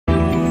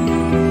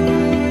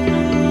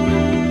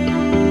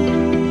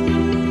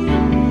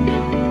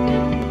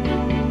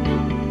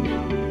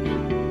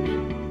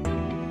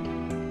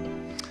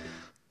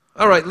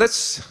All right,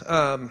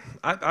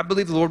 I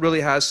believe the Lord really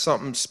has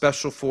something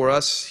special for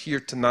us here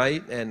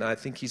tonight, and I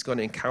think he's going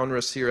to encounter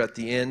us here at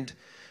the end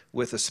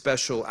with a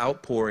special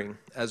outpouring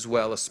as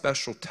well, a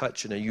special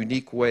touch in a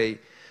unique way,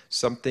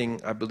 something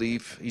I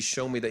believe he's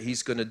shown me that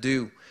he's going to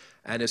do.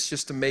 And it's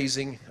just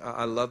amazing.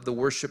 I love the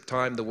worship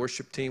time. The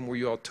worship team where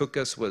you all took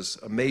us was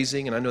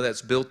amazing, and I know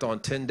that's built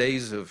on 10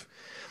 days of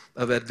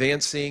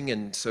advancing,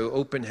 and so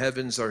open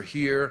heavens are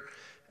here,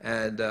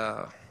 and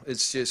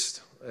it's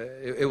just,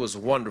 it was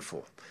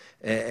wonderful.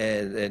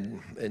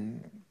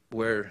 And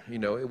where, you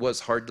know, it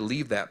was hard to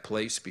leave that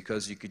place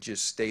because you could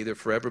just stay there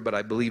forever. But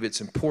I believe it's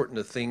important,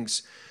 the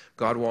things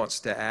God wants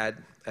to add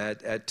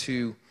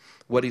to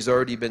what he's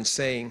already been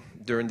saying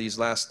during these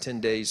last 10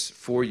 days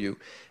for you.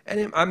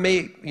 And I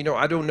may, you know,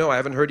 I don't know. I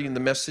haven't heard even the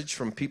message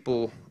from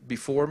people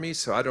before me,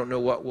 so I don't know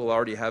what will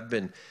already have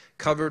been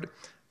covered.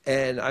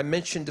 And I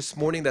mentioned this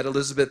morning that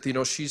Elizabeth, you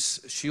know,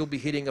 she'll be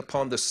hitting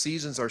upon the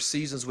seasons, our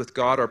seasons with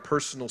God, our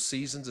personal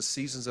seasons, the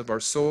seasons of our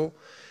soul.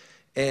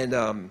 And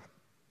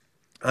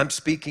I'm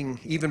speaking,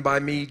 even by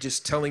me,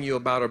 just telling you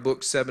about our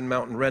book, Seven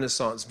Mountain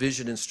Renaissance,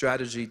 Vision and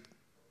Strategy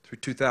through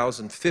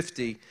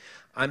 2050.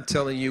 I'm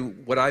telling you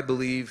what I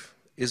believe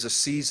is a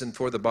season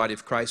for the body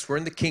of Christ. We're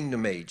in the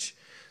kingdom age.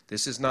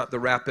 This is not the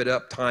wrap it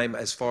up time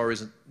as far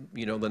as,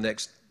 you know, the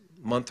next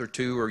month or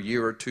two or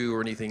year or two or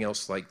anything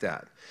else like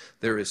that.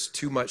 There is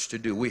too much to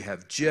do. We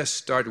have just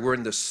started. We're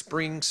in the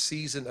spring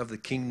season of the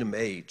kingdom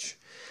age.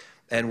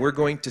 And we're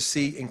going to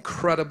see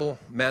incredible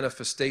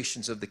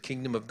manifestations of the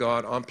kingdom of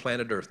God on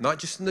planet Earth, not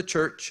just in the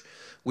church.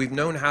 We've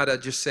known how to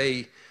just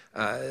say,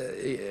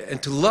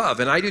 and to love,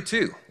 and I do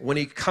too. When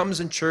he comes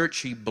in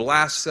church, he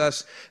blasts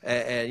us,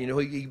 and you know,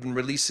 he even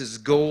releases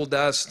gold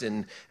dust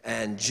and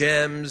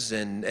gems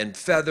and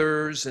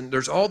feathers, and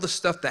there's all the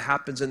stuff that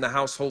happens in the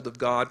household of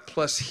God,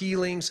 plus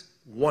healings,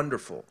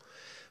 wonderful.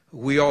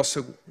 We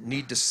also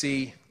need to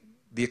see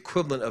the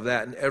equivalent of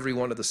that in every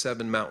one of the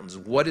seven mountains.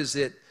 What is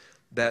it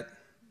that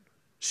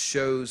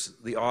shows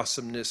the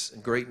awesomeness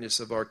and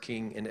greatness of our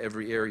King in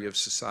every area of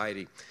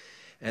society?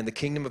 And the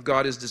kingdom of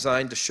God is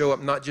designed to show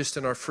up not just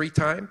in our free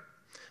time,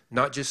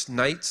 not just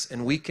nights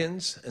and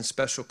weekends and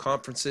special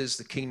conferences.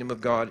 The kingdom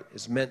of God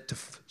is meant to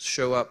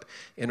show up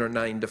in our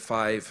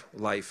 9-to-5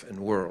 life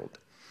and world.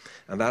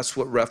 And that's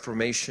what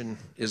Reformation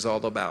is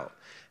all about.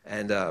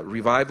 And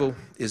revival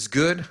is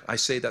good. I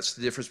say that's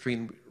the difference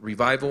between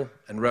revival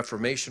and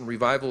Reformation.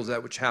 Revival is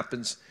that which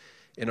happens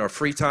in our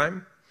free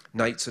time,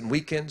 nights and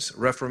weekends.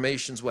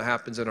 Reformation is what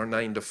happens in our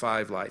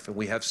 9-to-5 life. And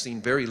we have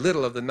seen very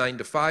little of the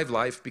 9-to-5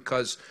 life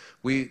because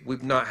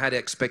we've not had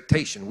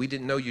expectation. We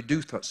didn't know you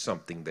do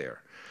something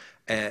there.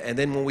 And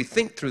then when we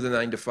think through the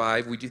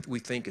 9-to-5, we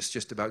think it's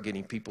just about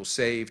getting people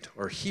saved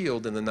or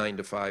healed in the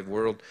 9-to-5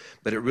 world.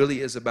 But it really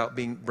is about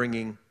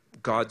bringing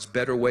God's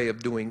better way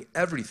of doing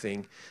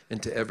everything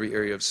into every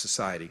area of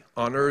society,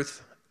 on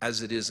earth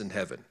as it is in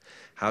heaven.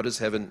 How does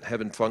heaven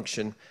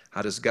function?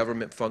 How does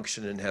government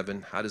function in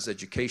heaven? How does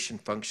education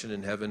function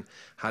in heaven?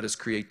 How does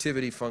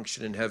creativity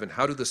function in heaven?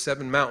 How do the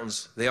seven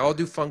mountains, they all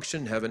do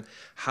function in heaven.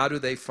 How do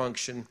they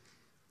function?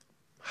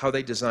 How are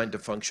they designed to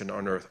function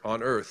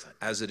on earth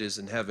as it is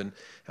in heaven?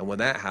 And when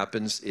that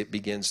happens, it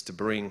begins to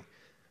bring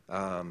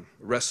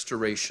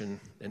restoration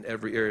in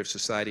every area of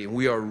society. And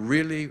we are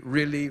really,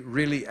 really,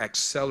 really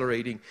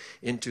accelerating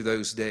into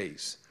those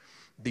days.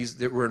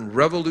 We're in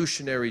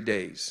revolutionary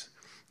days.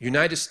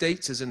 United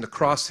States is in the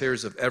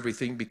crosshairs of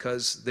everything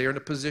because they're in a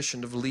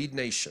position of lead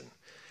nation.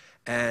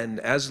 And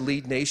as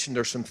lead nation,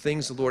 there's some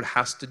things the Lord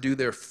has to do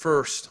there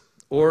first.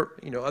 Or,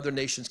 you know, other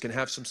nations can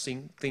have some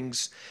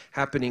things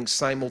happening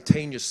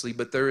simultaneously.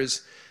 But there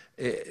is,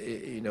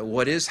 you know,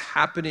 what is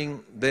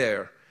happening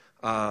there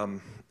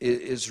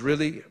is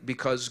really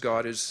because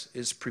God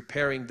is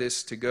preparing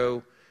this to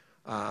go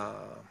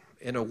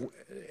in a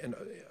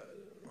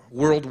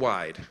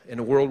worldwide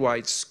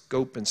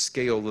scope and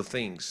scale of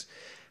things.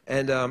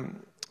 And I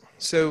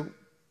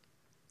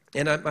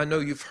know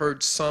you've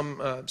heard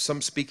some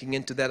speaking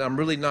into that. I'm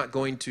really not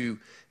going to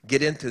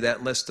get into that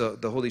unless the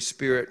Holy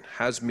Spirit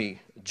has me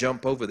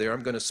jump over there.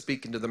 I'm going to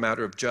speak into the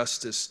matter of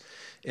justice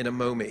in a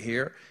moment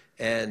here,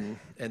 and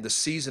the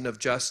season of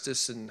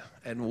justice and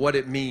what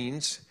it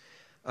means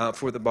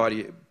for the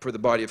body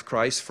of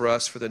Christ, for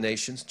us, for the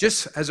nations.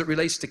 Just as it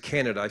relates to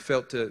Canada, I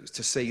felt to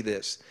say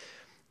this.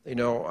 You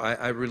know,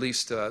 I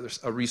released a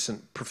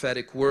recent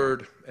prophetic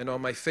word, and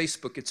on my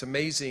Facebook, it's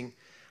amazing.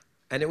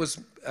 And it was,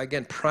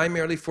 again,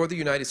 primarily for the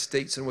United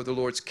States and where the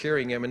Lord's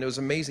carrying them. And it was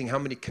amazing how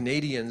many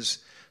Canadians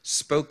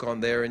spoke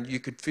on there, and you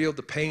could feel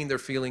the pain they're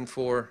feeling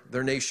for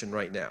their nation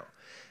right now.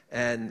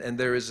 And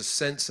there is a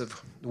sense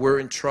of we're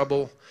in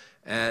trouble,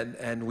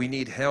 and we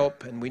need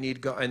help, and we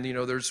need God. And, you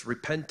know, there's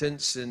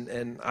repentance.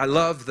 And I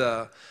love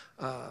the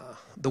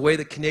way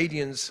the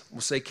Canadians,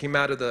 will say, came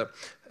out of the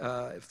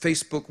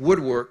Facebook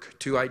woodwork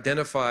to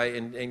identify,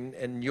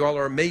 and you all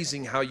are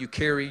amazing how you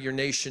carry your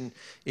nation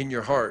in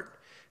your heart.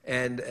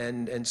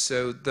 And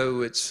so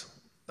though it's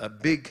a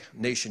big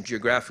nation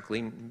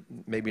geographically,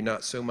 maybe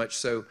not so much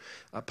so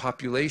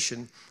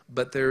population,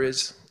 but there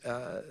is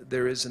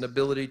an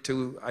ability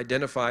to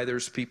identify.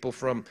 There's people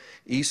from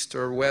east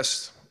or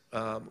west,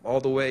 all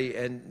the way,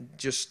 and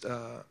just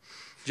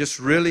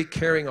really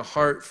carrying a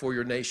heart for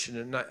your nation.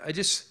 And I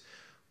just,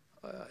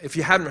 if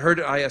you haven't heard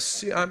it,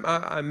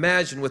 I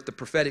imagine with the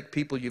prophetic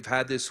people you've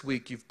had this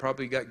week, you've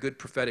probably got good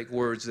prophetic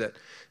words that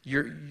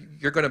you're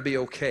going to be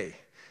okay.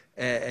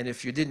 And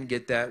if you didn't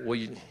get that, well,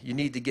 you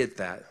need to get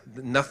that.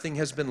 Nothing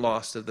has been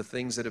lost of the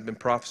things that have been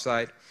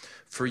prophesied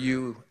for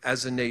you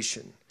as a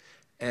nation.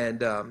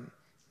 And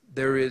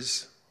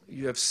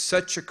you have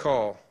such a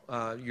call.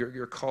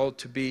 You're called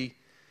to be,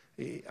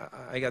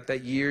 I got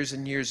that years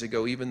and years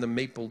ago, even the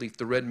maple leaf,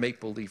 the red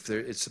maple leaf,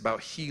 it's about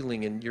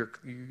healing. And you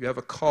have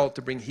a call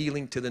to bring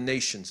healing to the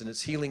nations. And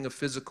it's healing of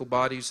physical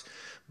bodies,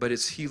 but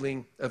it's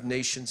healing of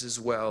nations as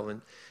well.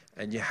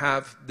 And you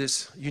have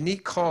this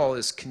unique call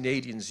as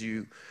Canadians.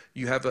 You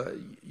have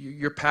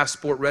your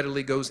passport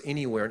readily goes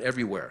anywhere and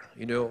everywhere.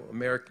 You know,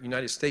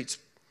 United States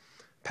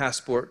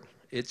passport,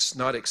 it's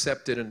not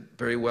accepted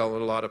very well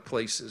in a lot of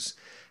places.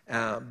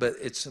 But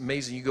it's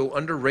amazing. You go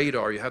under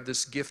radar. You have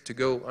this gift to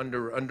go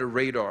under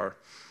radar.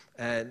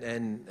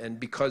 And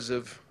because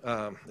of,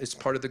 it's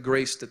part of the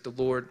grace that the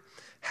Lord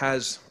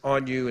has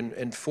on you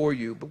and for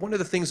you. But one of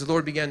the things the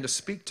Lord began to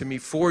speak to me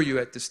for you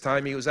at this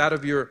time, He was out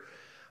of your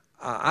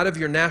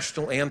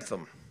national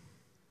anthem.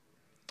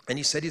 And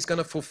He said He's going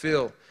to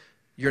fulfill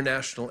your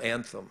national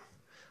anthem.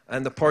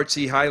 And the parts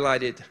He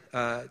highlighted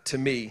to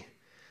me,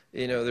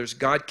 you know, there's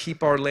God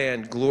keep our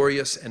land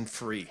glorious and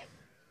free.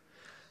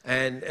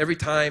 And every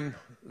time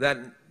that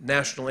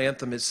national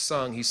anthem is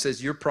sung, He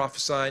says, you're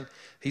prophesying.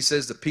 He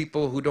says the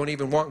people who don't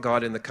even want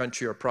God in the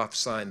country are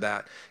prophesying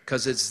that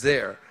because it's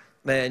there.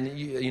 And,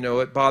 you know,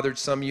 it bothered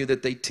some of you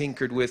that they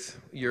tinkered with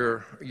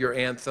your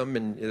anthem,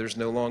 and there's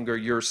no longer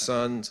your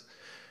sons,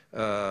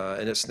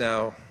 and it's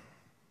now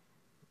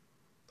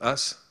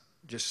us.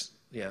 Just,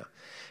 yeah.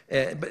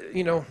 But,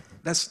 you know,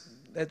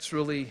 that's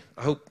really,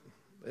 I hope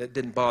it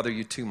didn't bother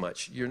you too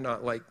much. You're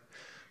not like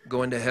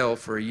going to hell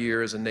for a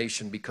year as a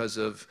nation because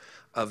of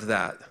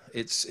that.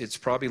 It's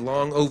probably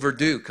long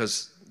overdue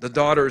because the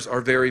daughters are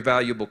very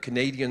valuable.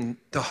 Canadian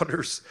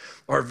daughters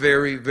are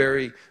very,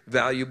 very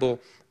valuable.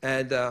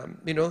 And,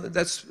 you know,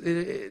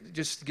 it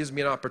just gives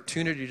me an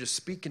opportunity to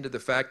speak into the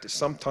fact that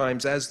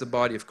sometimes as the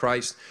body of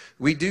Christ,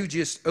 we do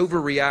just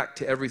overreact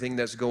to everything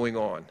that's going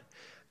on.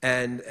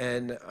 And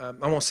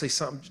I want to say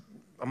something.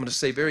 I'm going to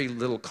say very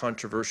little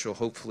controversial,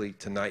 hopefully,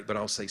 tonight, but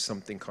I'll say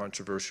something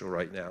controversial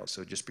right now.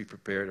 So just be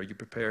prepared. Are you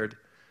prepared?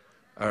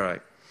 All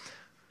right.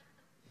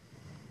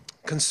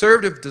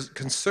 Conservative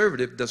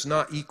does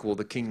not equal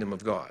the kingdom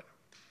of God.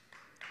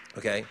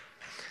 Okay?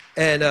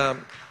 And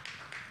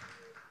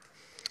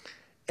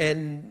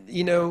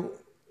you know,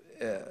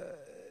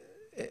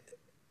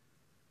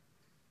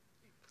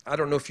 I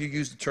don't know if you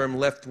use the term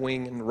left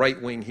wing and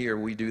right wing here.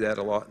 We do that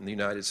a lot in the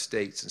United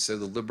States. And so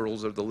the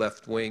liberals are the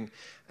left wing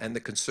and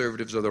the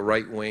conservatives are the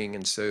right wing.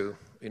 And so,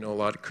 you know, a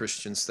lot of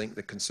Christians think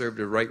the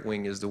conservative right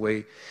wing is a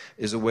way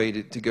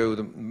to go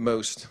the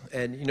most.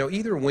 And, you know,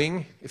 either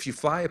wing, if you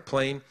fly a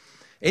plane,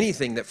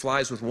 anything that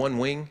flies with one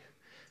wing,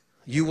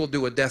 you will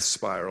do a death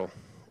spiral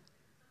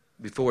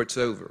before it's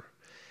over.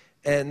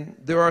 And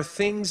there are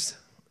things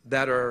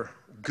that are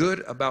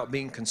good about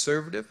being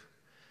conservative.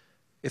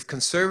 If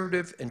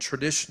conservative and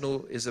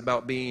traditional is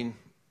about being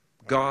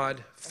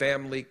God,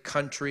 family,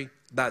 country,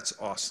 that's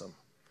awesome.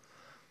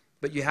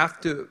 But you have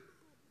to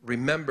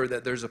remember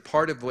that there's a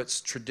part of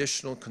what's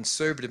traditional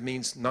conservative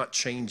means not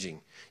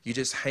changing. You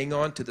just hang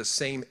on to the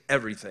same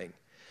everything.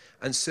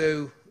 And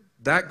so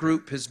that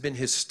group has been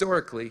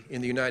historically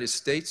in the United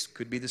States,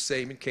 could be the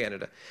same in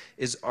Canada,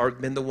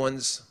 been the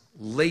ones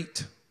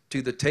late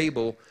to the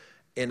table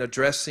in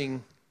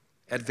addressing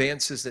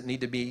advances that need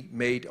to be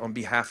made on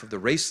behalf of the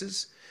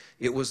races.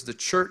 It was the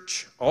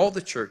church, all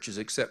the churches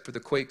except for the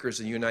Quakers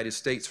in the United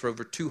States for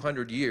over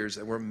 200 years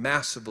that were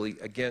massively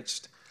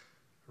against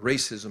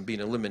racism being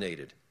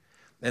eliminated.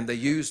 And they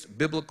used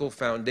biblical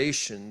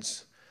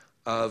foundations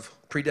of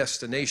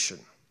predestination.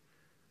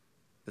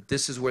 That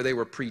this is where they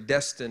were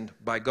predestined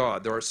by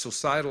God. There are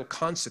societal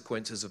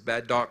consequences of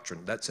bad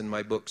doctrine. That's in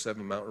my book,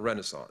 Seven Mountain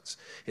Renaissance.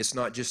 It's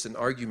not just an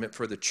argument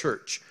for the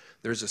church.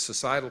 There's a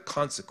societal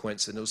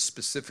consequence, and it was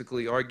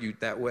specifically argued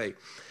that way.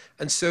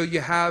 And so you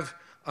have,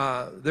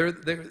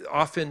 they're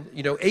often,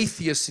 you know,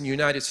 atheists in the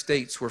United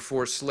States were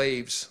for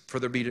slaves, for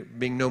there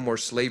being no more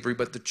slavery,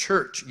 but the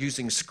church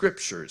using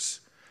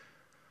scriptures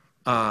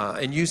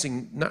and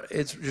using,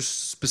 it's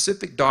just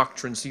specific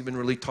doctrines even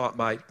really taught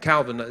by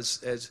Calvin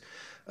as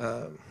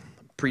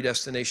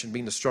predestination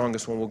being the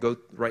strongest one we'll go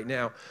right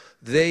now.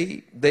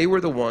 They were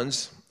the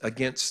ones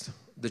against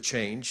the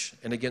change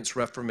and against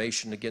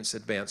reformation, against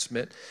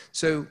advancement.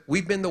 So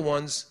we've been the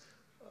ones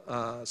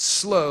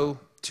slow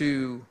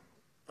to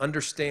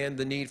understand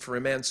the need for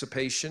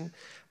emancipation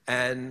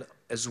and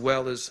as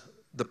well as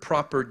the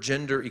proper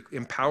gender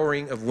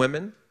empowering of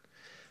women.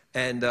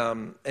 And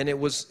it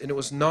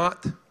was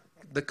not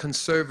the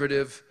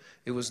conservative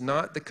It was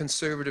not the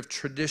conservative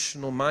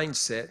traditional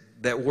mindset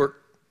that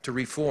worked to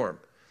reform.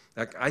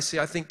 Like I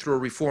think through a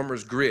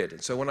reformer's grid.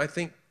 And so when I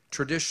think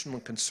traditional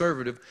and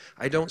conservative,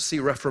 I don't see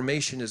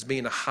Reformation as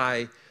being a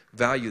high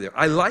value there.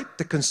 I like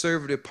the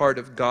conservative part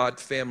of God,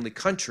 family,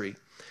 country,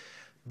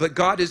 but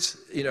God is,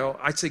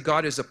 I'd say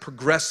God is a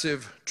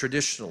progressive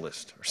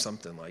traditionalist or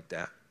something like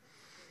that.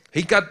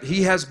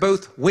 He has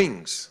both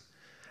wings.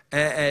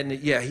 And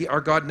yeah,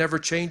 our God never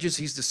changes.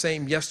 He's the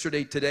same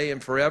yesterday, today,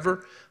 and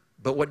forever.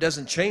 But what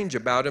doesn't change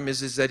about him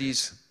is that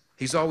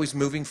he's always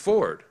moving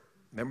forward.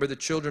 Remember the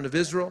children of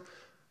Israel?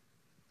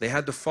 They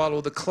had to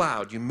follow the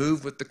cloud. You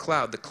move with the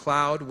cloud. The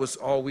cloud was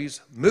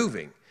always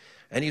moving.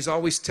 And he's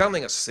always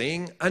telling us,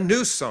 sing a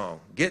new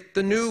song. Get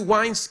the new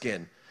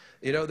wineskin.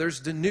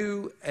 There's the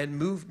new, and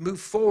move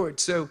forward.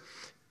 So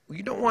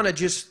you don't want to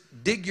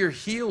just dig your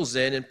heels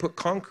in and put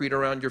concrete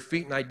around your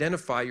feet and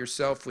identify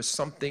yourself with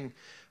something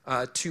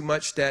too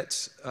much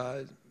that's,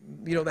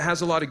 that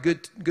has a lot of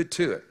good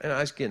to it. And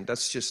again,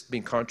 that's just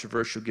being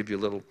controversial, give you a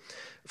little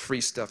free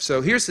stuff.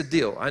 So here's the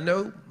deal. I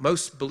know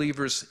most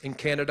believers in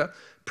Canada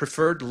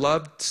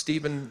loved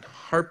Stephen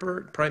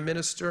Harper, Prime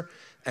Minister,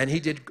 and he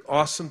did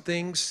awesome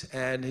things,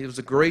 and he was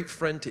a great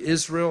friend to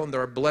Israel, and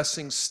there are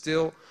blessings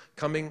still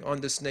coming on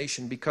this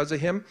nation because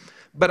of him.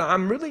 But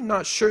I'm really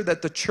not sure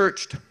that the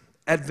church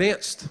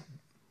advanced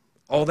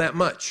all that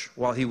much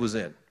while he was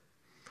in.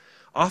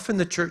 Often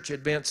the church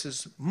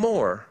advances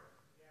more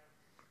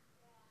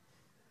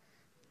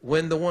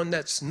when the one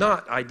that's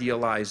not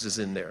idealized is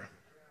in there.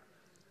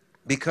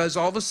 Because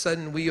all of a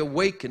sudden we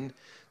awaken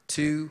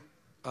to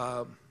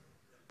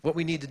what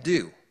we need to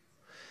do,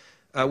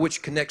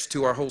 which connects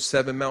to our whole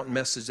Seven Mountain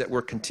message that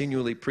we're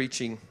continually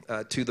preaching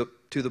to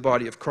the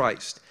body of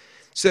Christ.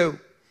 So,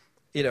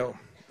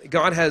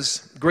 God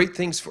has great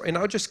things and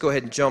I'll just go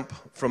ahead and jump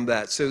from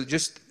that. So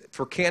just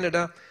for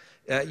Canada,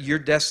 your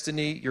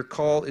destiny, your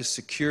call is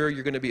secure.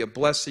 You're going to be a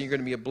blessing. You're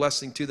going to be a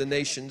blessing to the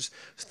nations.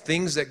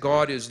 Things that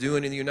God is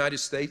doing in the United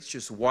States,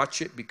 just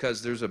watch it,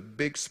 because there's a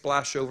big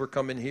splash over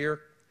coming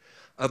here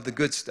of the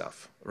good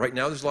stuff. Right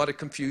now there's a lot of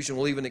confusion.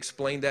 We'll even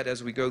explain that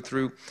as we go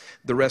through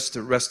the rest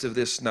of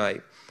this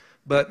night.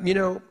 But,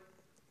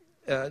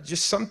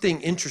 just something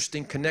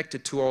interesting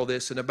connected to all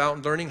this and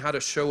about learning how to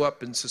show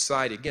up in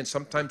society. Again,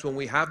 sometimes when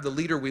we have the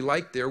leader we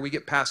like there, we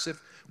get passive.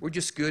 We're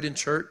just good in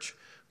church.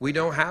 We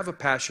don't have a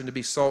passion to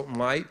be salt and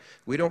light.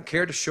 We don't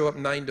care to show up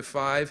 9 to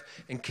 5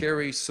 and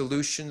carry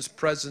solutions,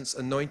 presence,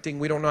 anointing.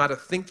 We don't know how to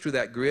think through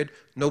that grid.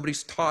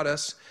 Nobody's taught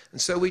us. And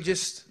so we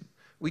just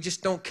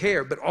don't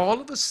care. But all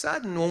of a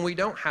sudden, when we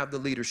don't have the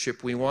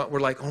leadership we want,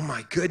 we're like, oh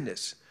my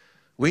goodness,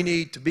 we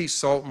need to be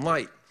salt and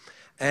light.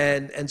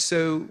 And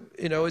so,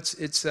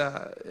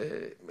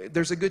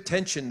 there's a good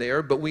tension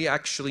there, but we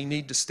actually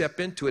need to step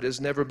into it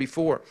as never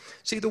before.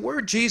 See, the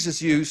word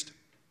Jesus used,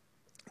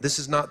 this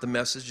is not the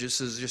message,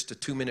 this is just a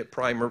 2-minute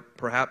primer,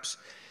 perhaps.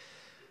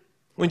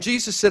 When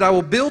Jesus said, I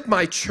will build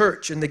my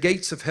church and the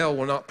gates of hell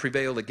will not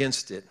prevail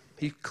against it,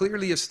 he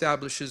clearly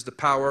establishes the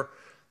power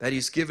that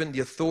he's given, the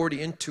authority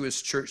into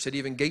his church, that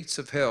even gates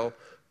of hell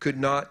could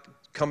not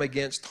come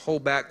against,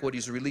 hold back what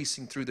he's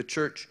releasing through the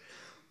church.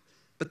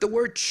 But the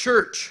word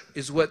church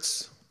is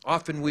what's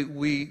often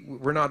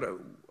we're not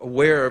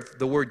aware of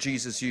the word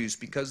Jesus used,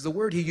 because the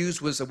word he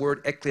used was the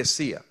word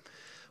ecclesia.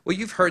 Well,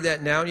 you've heard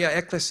that now. Yeah,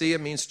 ecclesia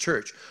means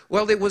church.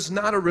 Well, it was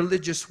not a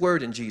religious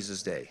word in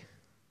Jesus' day.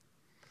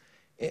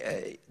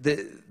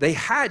 They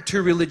had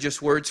 2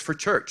 religious words for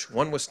church.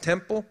 One was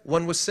temple,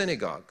 one was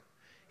synagogue.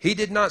 He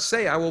did not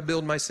say, I will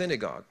build my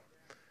synagogue.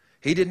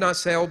 He did not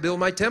say, I will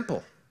build my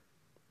temple.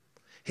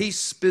 He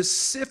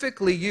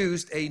specifically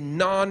used a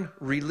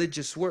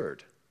non-religious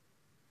word.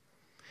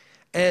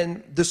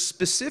 And the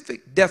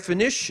specific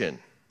definition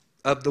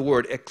of the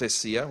word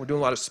ecclesia, we're doing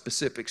a lot of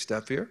specific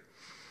stuff here,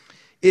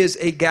 is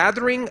a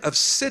gathering of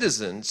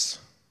citizens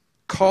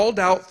called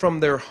out from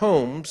their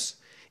homes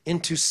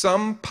into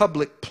some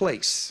public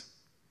place.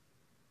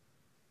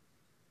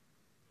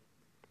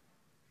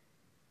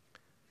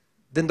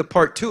 Then the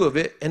part 2 of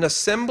it, an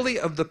assembly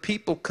of the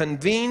people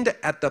convened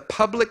at the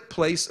public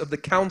place of the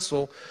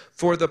council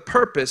for the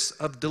purpose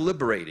of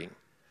deliberating.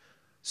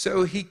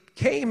 So he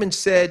came and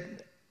said,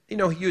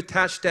 you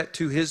attached that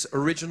to his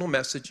original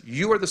message.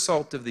 You are the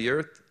salt of the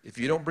earth. If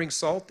you don't bring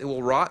salt, it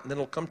will rot and then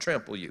it'll come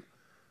trample you.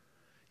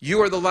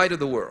 You are the light of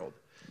the world.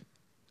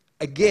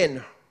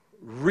 Again,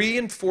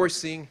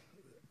 reinforcing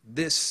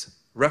this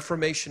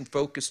Reformation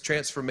focus,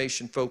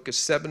 transformation focus,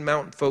 Seven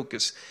Mountain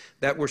focus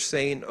that we're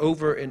saying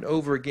over and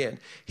over again.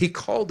 He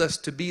called us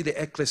to be the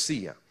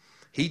ecclesia.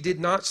 He did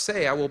not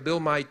say, I will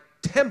build my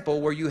temple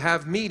where you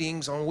have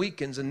meetings on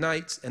weekends and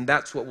nights, and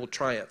that's what will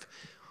triumph.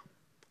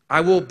 I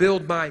will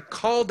build my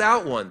called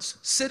out ones,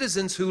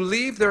 citizens who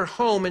leave their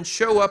home and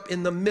show up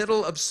in the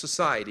middle of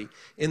society,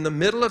 in the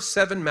middle of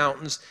Seven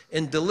Mountains,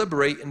 and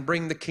deliberate and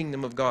bring the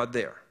kingdom of God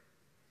there.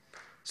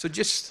 So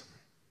just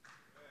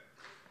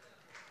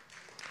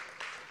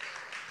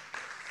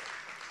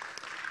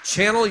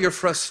channel your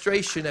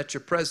frustration at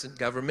your present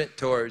government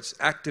towards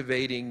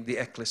activating the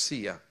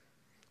ecclesia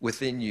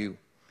within you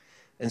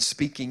and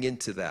speaking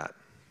into that.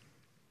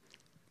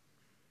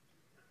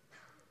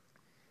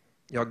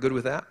 Y'all good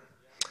with that?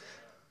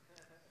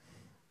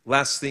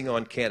 Last thing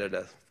on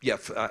Canada. Yeah,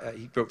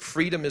 he wrote,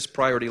 freedom is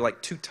priority,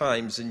 like 2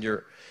 times in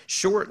your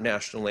short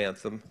national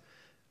anthem.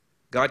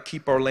 God,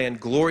 keep our land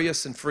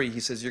glorious and free.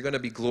 He says, you're going to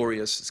be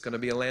glorious. It's going to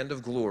be a land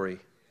of glory.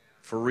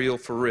 For real,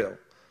 for real.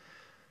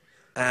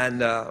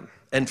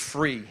 And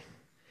free.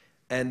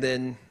 And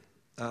then,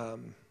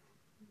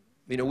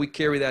 we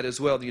carry that as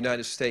well, the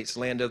United States,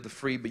 land of the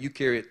free, but you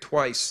carry it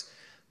twice,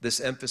 this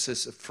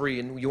emphasis of free.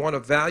 And you want to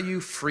value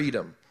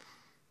freedom.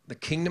 The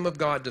kingdom of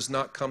God does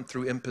not come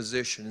through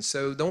imposition. And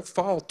so don't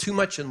fall too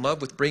much in love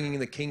with bringing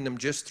the kingdom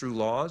just through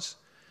laws.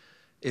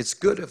 It's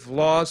good if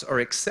laws are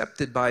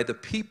accepted by the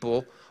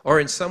people or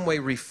in some way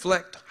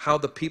reflect how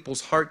the people's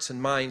hearts and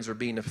minds are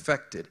being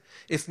affected.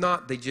 If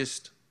not, they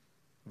just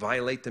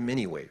violate them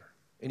anyway.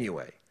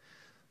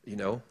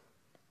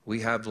 We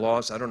have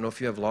laws. I don't know if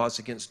you have laws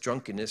against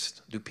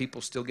drunkenness. Do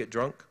people still get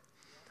drunk?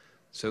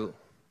 So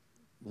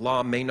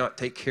law may not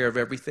take care of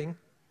everything.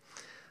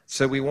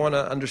 So we want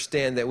to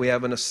understand that we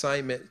have an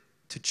assignment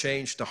to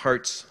change the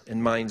hearts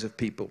and minds of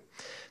people.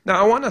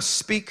 Now, I want to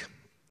speak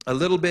a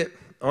little bit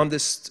on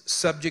this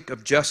subject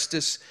of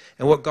justice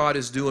and what God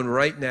is doing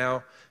right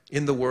now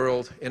in the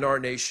world, in our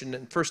nation.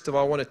 And first of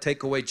all, I want to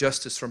take away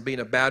justice from being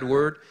a bad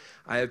word.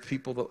 I have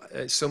people,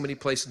 so many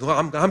places, well,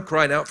 I'm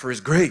crying out for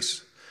his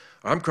grace.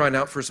 Or I'm crying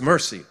out for his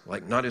mercy,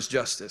 like not his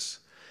justice.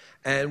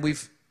 And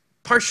we've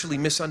partially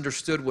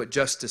misunderstood what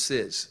justice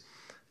is.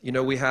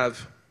 We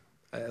have...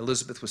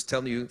 Elizabeth was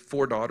telling you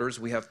 4 daughters.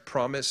 We have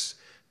promise,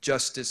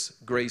 justice,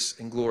 grace,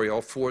 and glory.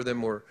 All 4 of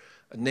them were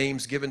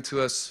names given to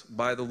us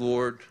by the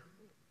Lord.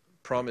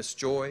 Promise,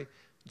 joy;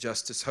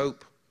 justice,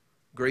 hope;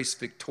 grace,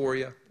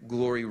 Victoria;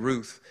 glory,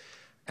 Ruth.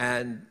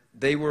 And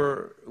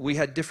we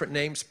had different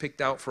names picked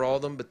out for all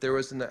of them, but there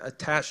was an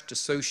attached,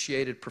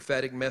 associated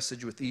prophetic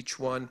message with each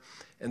one.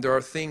 And there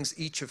are things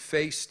each have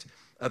faced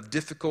of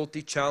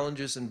difficulty,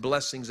 challenges, and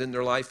blessings in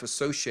their life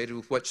associated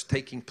with what's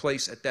taking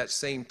place at that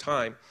same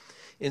time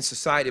in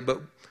society.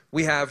 But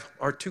we have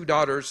our 2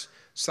 daughters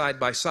side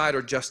by side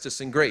are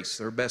justice and grace.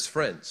 They're best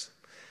friends.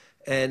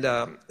 And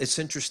it's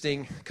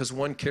interesting because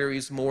one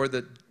carries more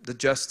the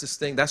justice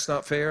thing. That's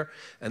not fair.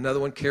 Another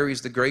one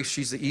carries the grace.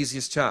 She's the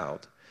easiest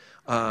child.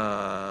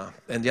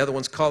 And the other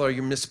one's call her,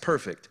 you're Miss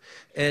Perfect.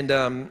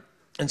 And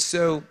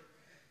so,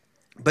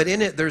 but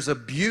in it, there's a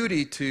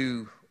beauty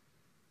to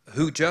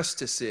who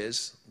justice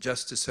is,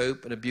 justice,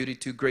 hope, and a beauty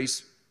to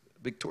grace.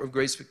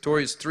 Grace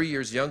Victoria is 3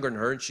 years younger than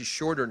her, and she's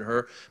shorter than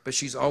her, but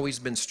she's always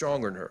been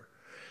stronger than her.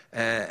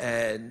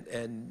 And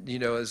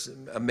it's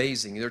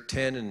amazing. They're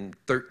 10 and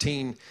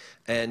 13,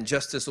 and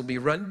Justice will be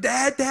running,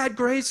 Dad,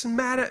 Grace is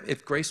mad at...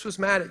 If Grace was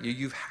mad at you,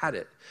 you've had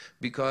it,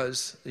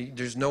 because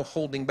there's no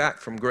holding back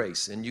from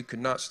grace, and you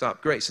cannot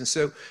stop grace. And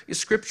so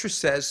Scripture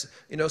says,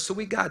 so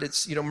we got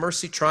it's,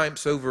 mercy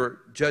triumphs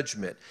over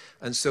judgment.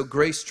 And so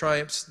grace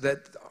triumphs,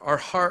 that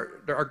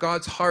our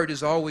God's heart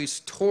is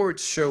always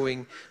towards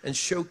showing and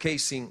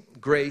showcasing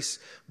grace,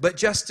 but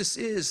justice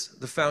is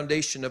the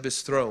foundation of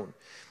his throne.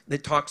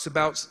 It talks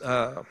about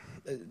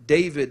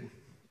David,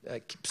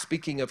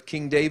 speaking of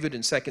King David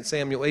in 2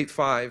 Samuel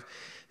 8:5,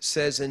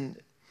 says, and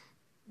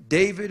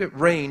David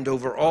reigned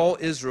over all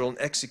Israel and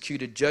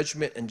executed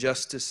judgment and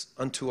justice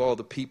unto all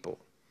the people.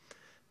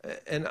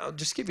 And I'll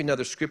just give you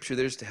another scripture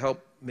there to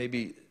help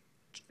maybe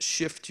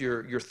shift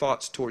your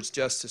thoughts towards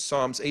justice.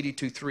 Psalms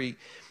 82:3,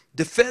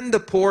 defend the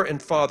poor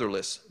and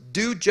fatherless,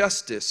 do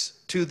justice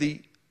to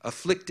the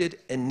afflicted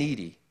and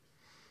needy.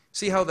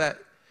 See how that...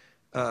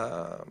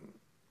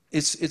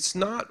 It's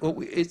not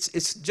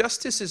it's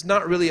justice is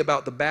not really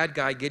about the bad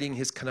guy getting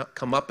his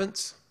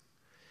comeuppance.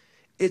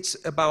 It's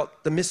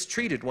about the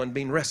mistreated one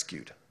being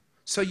rescued.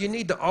 So you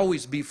need to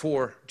always be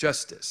for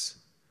justice.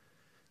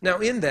 Now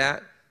in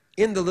the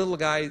little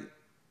guy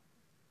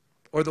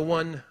or the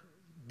one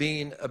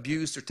being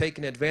abused or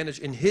taken advantage,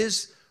 in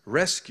his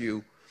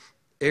rescue,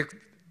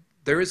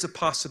 there is a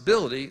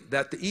possibility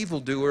that the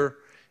evildoer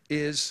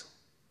is,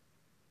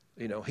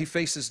 he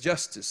faces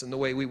justice in the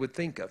way we would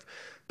think of.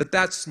 But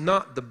that's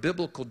not the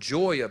biblical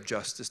joy of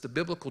justice. The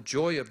biblical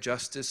joy of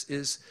justice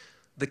is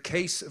the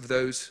case of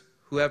those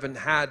who have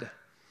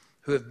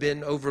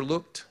been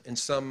overlooked in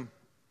some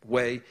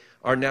way,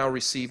 are now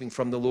receiving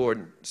from the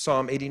Lord.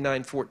 Psalm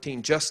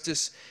 89:14,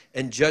 justice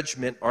and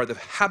judgment are the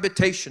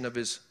habitation of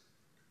his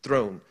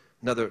throne.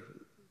 Another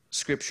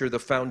scripture, the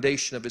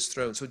foundation of his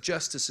throne. So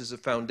justice is a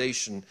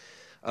foundation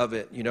of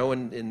it,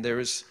 and there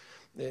is...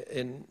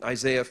 In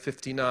Isaiah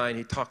 59,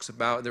 he talks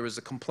about there was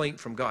a complaint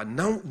from God.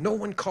 No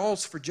one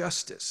calls for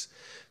justice.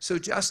 So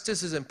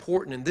justice is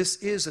important, and this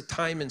is a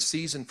time and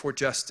season for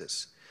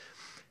justice.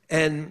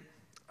 And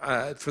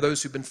for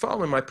those who've been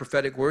following my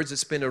prophetic words,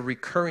 it's been a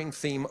recurring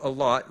theme a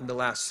lot in the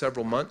last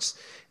several months.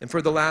 And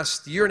for the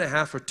last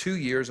 1.5 or 2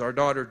 years, our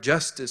daughter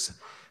Justice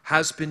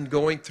has been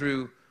going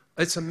through,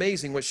 it's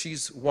amazing what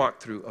she's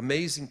walked through.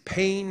 Amazing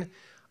pain,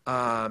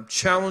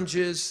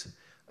 challenges,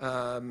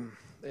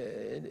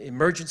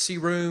 emergency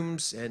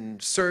rooms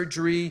and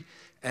surgery,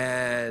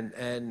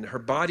 and her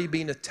body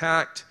being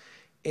attacked,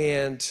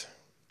 and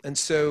And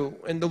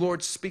the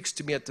Lord speaks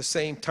to me at the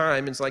same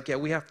time. It's like, yeah,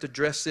 we have to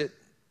address it.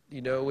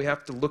 We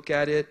have to look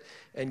at it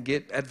and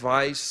get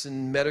advice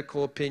and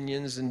medical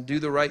opinions and do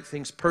the right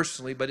things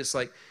personally. But it's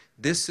like,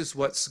 this is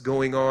what's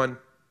going on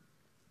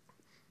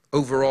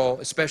overall,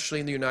 especially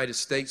in the United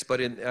States. But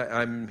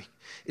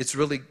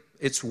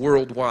it's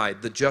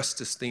worldwide. The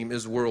justice theme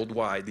is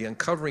worldwide. The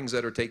uncoverings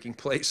that are taking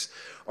place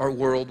are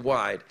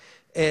worldwide.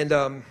 And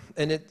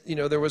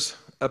there was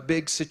a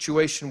big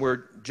situation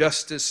where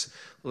Justice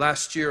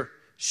last year,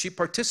 she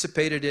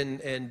participated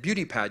in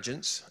beauty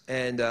pageants,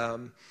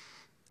 and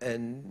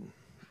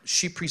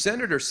she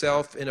presented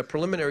herself in a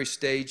preliminary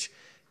stage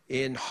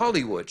in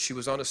Hollywood. She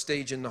was on a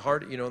stage in the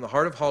heart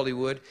of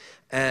Hollywood,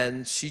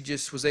 and she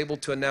just was able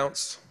to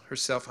announce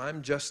herself,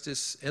 "I'm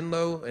Justice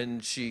Enlow,"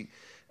 and she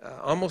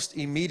almost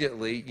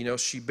immediately,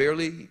 she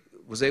barely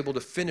was able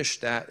to finish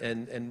that,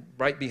 and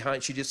right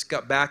behind, she just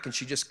got back and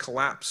she just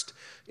collapsed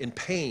in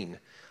pain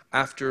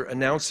after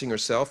announcing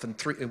herself,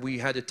 and we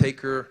had to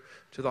take her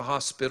to the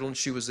hospital, and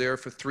she was there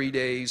for 3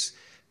 days,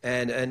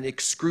 and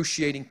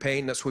excruciating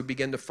pain. That's when we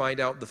began to find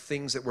out the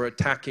things that were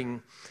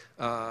attacking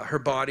her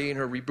body, and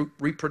her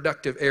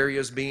reproductive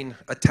areas being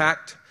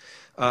attacked.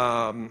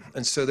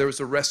 And so there was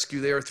a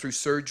rescue there through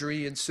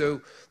surgery. And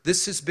so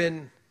this has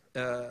been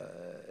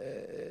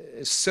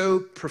so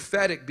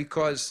prophetic,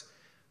 because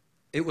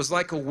it was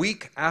like a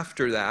week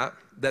after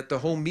that the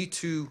whole Me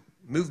Too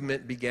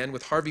movement began,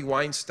 with Harvey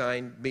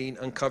Weinstein being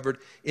uncovered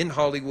in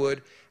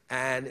Hollywood.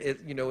 And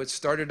it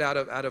started out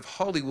of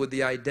Hollywood,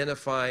 the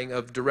identifying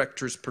of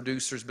directors,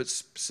 producers, but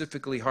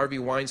specifically Harvey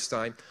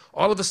Weinstein,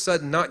 all of a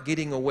sudden not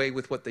getting away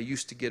with what they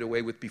used to get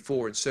away with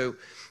before. And so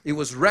it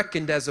was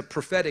reckoned as a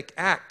prophetic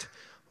act.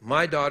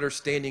 My daughter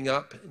standing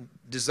up,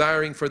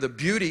 desiring for the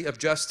beauty of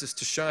justice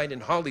to shine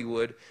in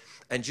Hollywood,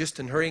 and just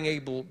in her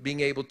being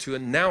able to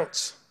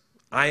announce,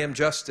 "I am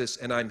justice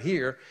and I'm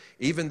here,"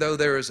 even though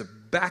there is a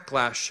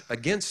backlash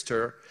against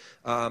her.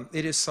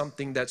 It is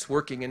something that's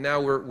working, and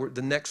now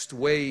the next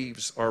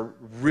waves are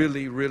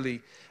really,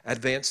 really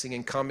advancing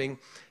and coming,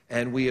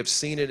 and we have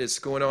seen it. It's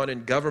going on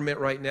in government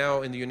right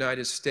now in the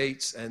United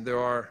States, and there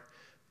are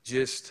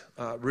just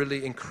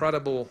really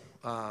incredible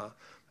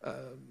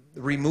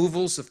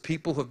removals of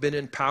people who have been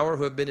in power,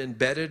 who have been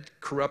embedded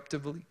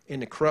corruptively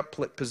in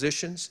corrupt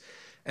positions,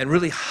 and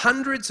really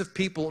hundreds of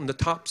people in the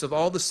tops of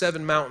all the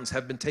 7 mountains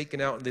have been taken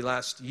out in the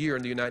last year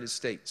in the United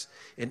States.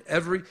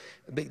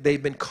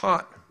 They've been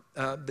caught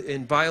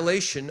in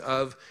violation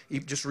of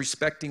just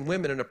respecting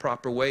women in a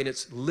proper way, and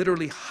it's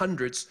literally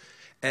hundreds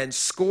and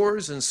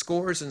scores and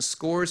scores and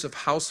scores of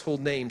household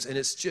names, and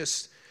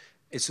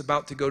it's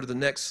about to go to the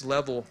next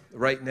level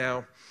right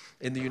now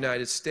in the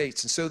United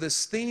States. And so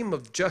this theme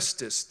of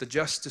justice, the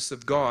justice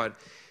of God,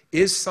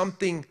 is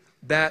something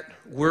that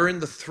we're in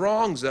the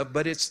throngs of,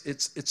 but it's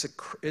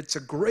a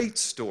great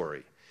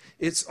story.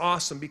 It's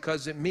awesome,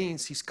 because it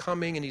means he's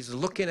coming and he's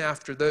looking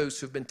after those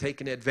who've been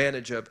taken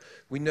advantage of.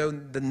 We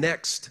know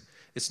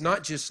it's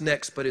not just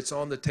next, but it's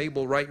on the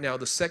table right now.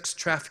 The sex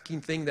trafficking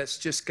thing that's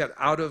just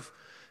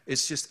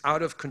it's just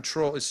out of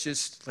control. It's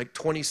just like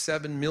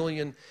 27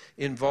 million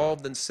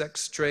involved in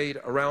sex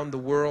trade around the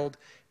world.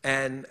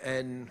 And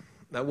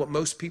now what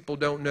most people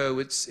don't know,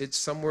 it's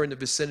somewhere in the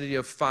vicinity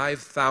of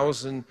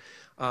 5,000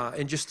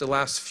 in just the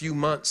last few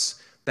months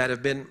that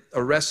have been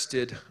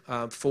arrested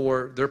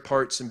for their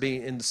parts in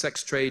being in the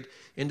sex trade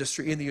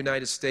industry in the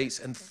United States,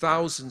 and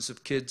thousands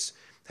of kids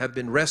have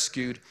been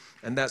rescued,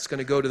 and that's going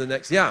to go to the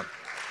next. Yeah.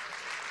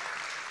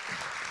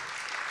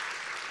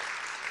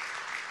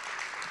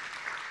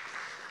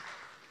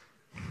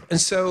 And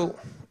so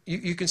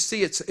you can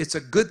see it's a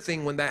good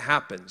thing when that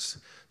happens.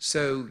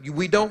 So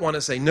we don't want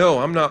to say, "No,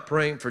 I'm not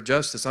praying for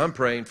justice, I'm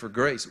praying for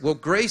grace." Well,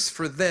 grace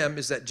for them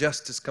is that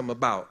justice come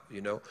about,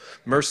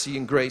 mercy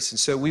and grace. And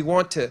so we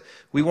want to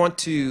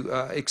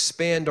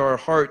expand our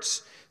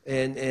hearts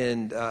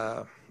and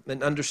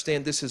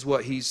understand this is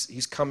what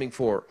he's coming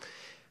for,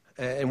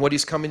 and what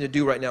he's coming to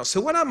do right now. So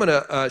what I'm going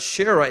to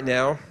share right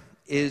now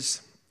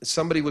is,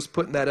 somebody was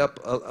putting that up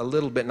a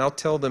little bit, and I'll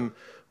tell them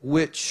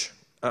which.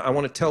 I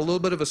want to tell a little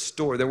bit of a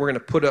story. Then we're going to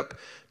put up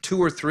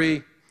 2 or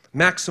 3,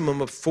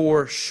 maximum of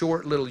 4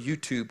 short little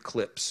YouTube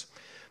clips.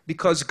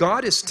 Because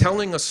God is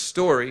telling a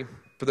story,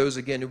 for those,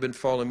 again, who've been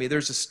following me,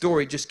 there's a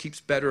story, just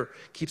keeps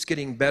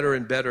getting better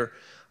and better,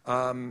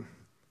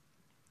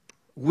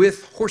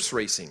 with horse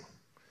racing.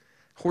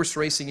 Horse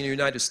racing in the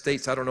United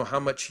States, I don't know how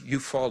much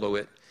you follow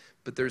it,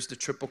 but there's the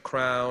Triple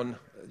Crown,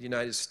 the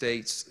United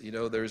States,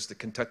 there's the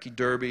Kentucky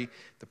Derby,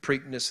 the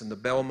Preakness, and the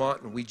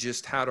Belmont, and we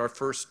just had our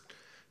first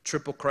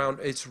Triple Crown.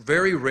 It's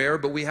very rare,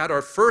 but we had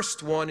our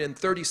first one in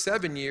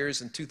 37 years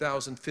in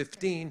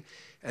 2015,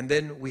 and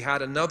then we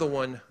had another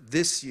one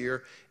this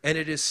year, and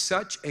it is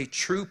such a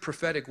true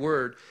prophetic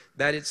word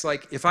that it's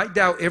like, if I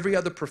doubt every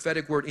other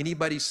prophetic word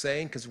anybody's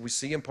saying, because we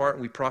see in part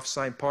and we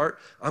prophesy in part,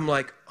 I'm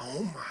like,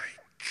 oh my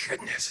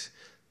goodness,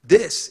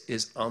 this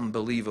is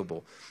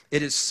unbelievable.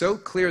 It is so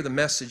clear, the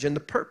message, and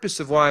the purpose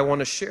of why I want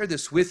to share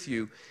this with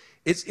you,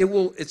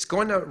 it's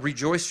going to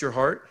rejoice your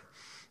heart.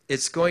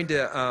 It's going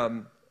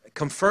to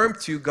confirm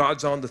to you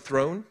God's on the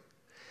throne,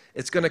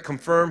 It's going to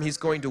confirm he's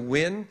going to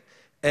win,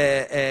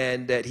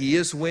 and that he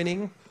is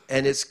winning.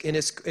 And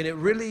it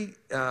really,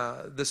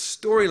 the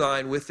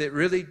storyline with it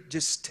really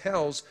just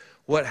tells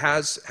what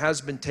has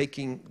been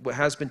taking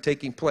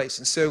place.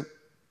 And so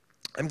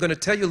I'm going to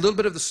tell you a little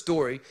bit of the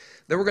story.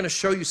 Then we're going to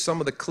show you some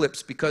of the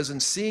clips, because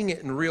in seeing it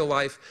in real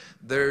life,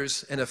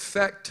 there's an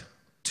effect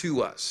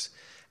to us.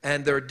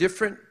 And there are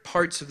different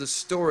parts of the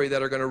story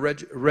that are going to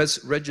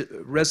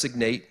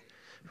resonate,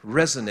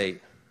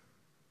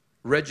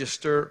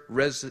 register,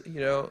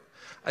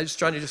 I'm just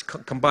trying to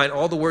combine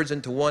all the words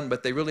into one,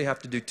 but they really have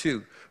to do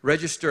two.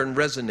 Register and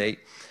resonate,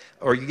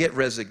 or you get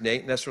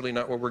resignate, and that's really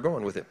not where we're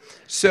going with it.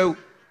 So,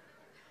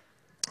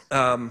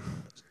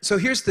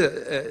 here's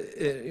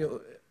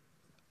the,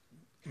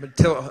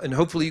 and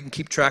hopefully you can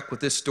keep track with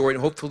this story,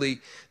 and hopefully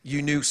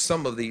you knew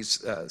some of these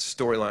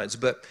storylines.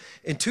 But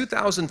in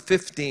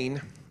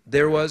 2015,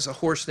 there was a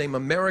horse named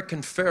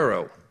American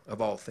Pharoah,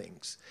 of all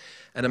things.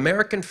 And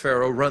American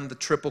Pharoah run the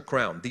Triple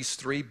Crown, these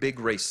three big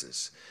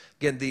races.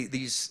 Again,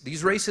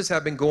 these races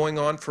have been going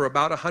on for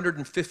about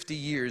 150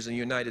 years in the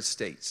United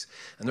States.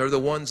 And they're the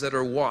ones that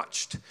are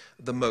watched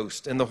the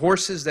most. And the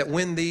horses that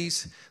win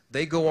these,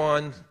 they go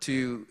on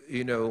to,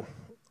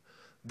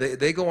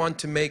 they go on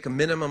to make a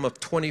minimum of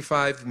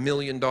 $25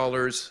 million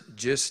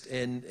just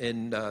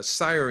in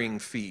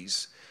siring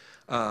fees,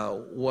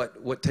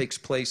 what takes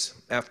place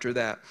after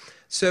that.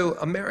 So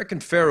American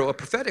Pharoah, a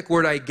prophetic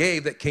word I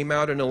gave that came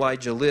out in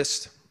Elijah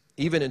List,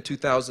 even in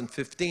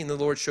 2015, the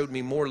Lord showed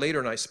me more later,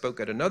 and I spoke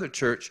at another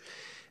church,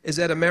 is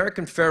that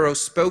American Pharoah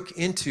spoke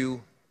into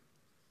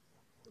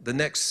the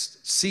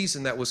next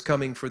season that was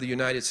coming for the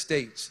United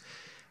States.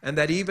 And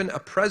that even a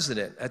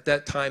president, at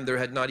that time there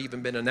had not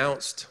even been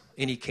announced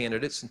any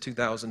candidates in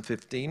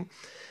 2015,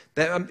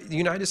 that the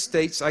United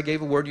States, I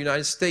gave a word,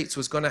 United States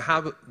was going to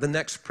have, the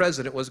next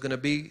president was going to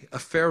be a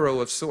pharaoh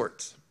of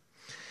sorts.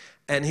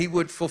 And he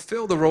would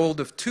fulfill the role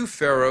of two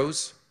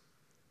pharaohs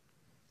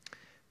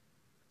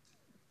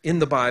in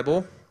the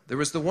Bible. There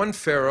was the one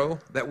Pharaoh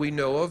that we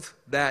know of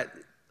that,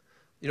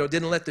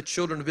 didn't let the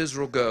children of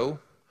Israel go.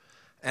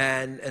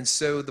 And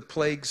so the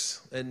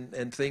plagues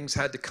and things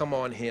had to come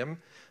on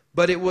him.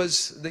 But it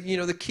was,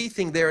 the key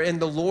thing there,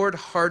 and the Lord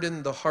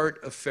hardened the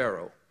heart of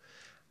Pharaoh.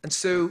 And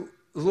so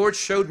the Lord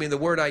showed me, the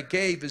word I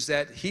gave is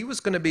that he was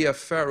going to be a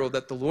Pharaoh,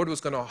 that the Lord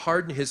was going to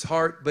harden his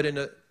heart, but in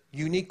a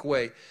unique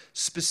way,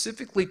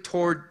 specifically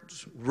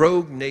towards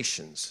rogue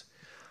nations.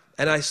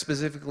 And I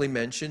specifically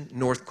mentioned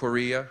North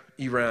Korea,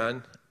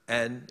 Iran,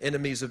 and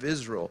enemies of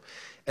Israel.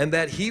 And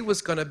that he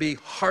was going to be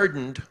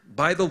hardened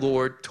by the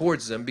Lord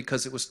towards them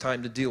because it was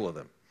time to deal with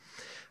them.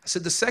 I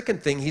said the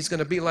second thing, he's going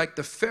to be like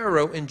the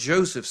Pharaoh in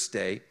Joseph's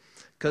day,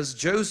 because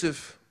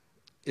Joseph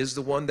is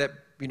the one that,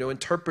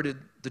 interpreted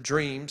the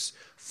dreams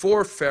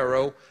for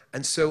Pharaoh.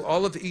 And so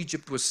all of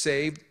Egypt was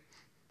saved.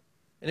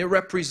 And it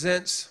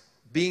represents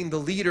being the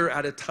leader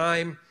at a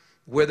time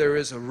where there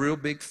is a real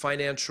big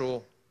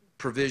financial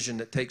provision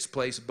that takes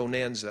place,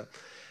 bonanza.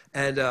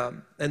 And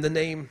the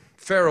name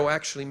Pharaoh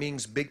actually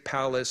means big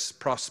palace,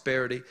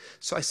 prosperity.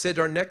 So I said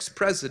our next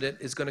president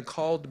is going to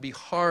call to be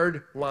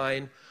hard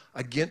line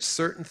against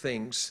certain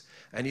things,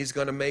 and he's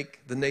going to make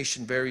the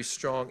nation very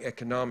strong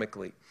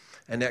economically.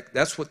 And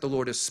that's what the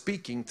Lord is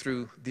speaking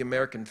through the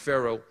American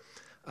Pharaoh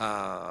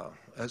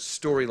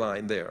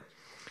storyline there.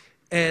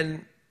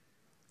 And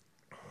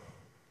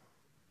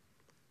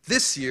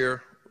this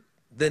year,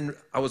 then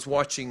I was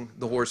watching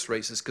the horse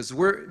races, because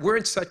we're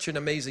in such an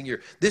amazing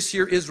year. This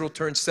year, Israel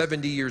turned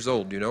 70 years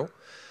old,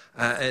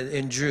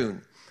 in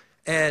June.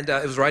 And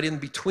it was right in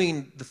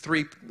between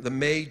the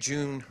May,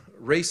 June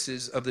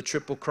races of the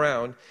Triple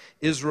Crown.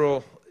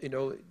 Israel,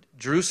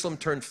 Jerusalem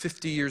turned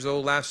 50 years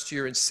old last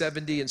year, and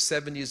 70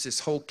 is this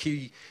whole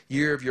key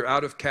year of you're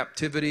out of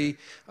captivity.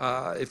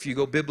 If you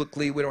go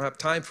biblically, we don't have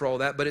time for all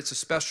that, but it's a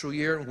special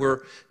year, and we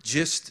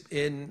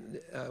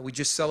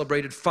just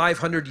celebrated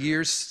 500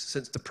 years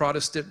since the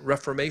Protestant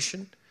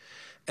Reformation.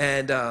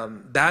 And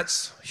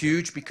that's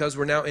huge, because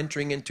we're now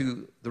entering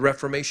into the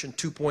Reformation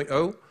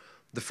 2.0.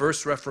 The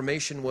first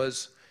Reformation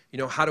was,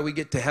 how do we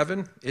get to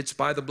heaven? It's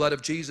by the blood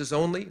of Jesus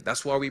only.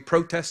 That's why we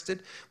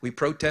protested. We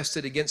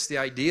protested against the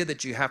idea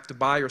that you have to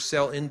buy or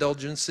sell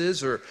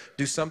indulgences or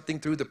do something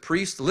through the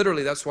priest.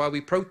 Literally, that's why we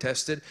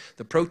protested.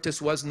 The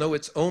protest was, no,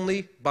 it's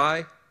only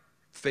by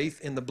faith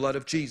in the blood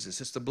of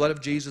Jesus. It's the blood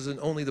of Jesus and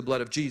only the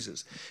blood of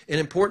Jesus. An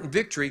important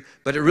victory,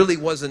 but it really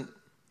wasn't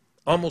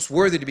almost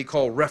worthy to be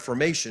called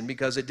Reformation,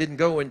 because it didn't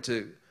go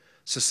into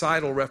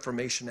societal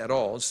reformation at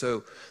all.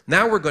 So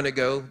now we're going to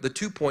go, the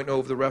 2.0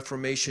 of the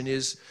Reformation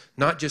is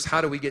not just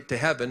how do we get to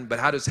heaven, but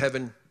how does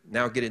heaven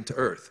now get into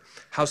earth?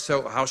 How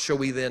shall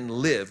we then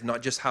live?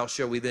 Not just how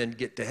shall we then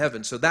get to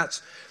heaven? So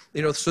that's,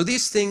 so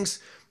these things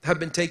have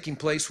been taking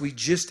place. We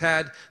just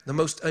had the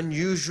most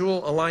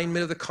unusual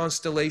alignment of the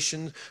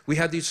constellations. We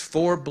had these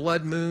 4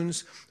 blood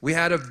moons. We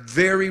had a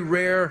very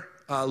rare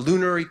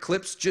lunar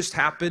eclipse just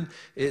happened,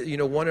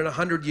 one in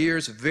 100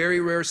 years, very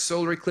rare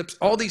solar eclipse,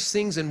 all these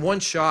things in one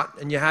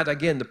shot. And you had,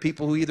 again, the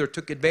people who either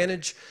took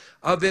advantage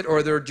of it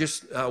or they're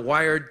just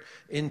wired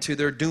into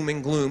their doom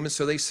and gloom. And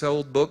so they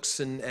sold books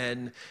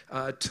and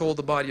told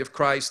the body of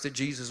Christ that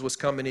Jesus was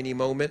coming any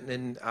moment.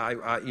 And I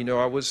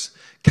was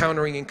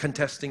countering and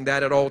contesting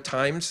that at all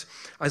times.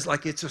 I was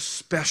like, it's a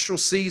special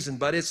season,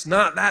 but it's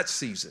not that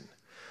season.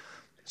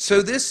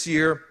 So this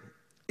year,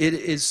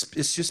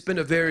 it's just been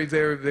a very,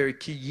 very, very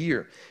key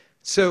year.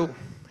 So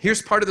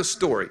here's part of the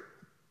story.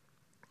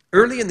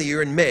 Early in the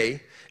year, in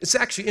May, it's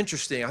actually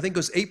interesting. I think it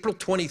was April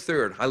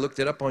 23rd. I looked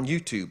it up on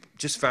YouTube,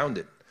 just found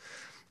it.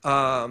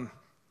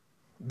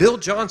 Bill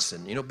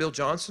Johnson, Bill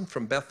Johnson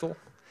from Bethel,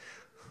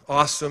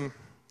 awesome,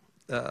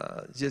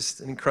 just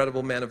an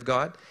incredible man of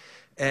God,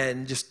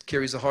 and just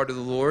carries the heart of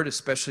the Lord,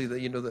 especially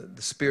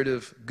the spirit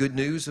of good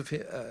news of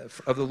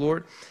the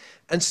Lord.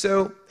 And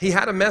so he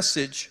had a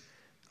message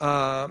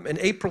in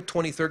April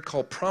 23rd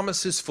called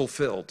Promises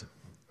Fulfilled.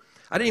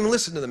 I didn't even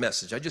listen to the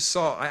message.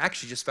 I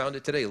actually just found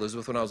it today,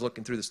 Elizabeth, when I was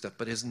looking through this stuff.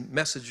 But his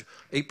message,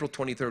 April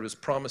 23rd, was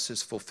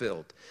Promises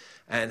Fulfilled.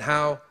 And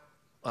how,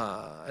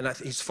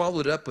 he's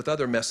followed it up with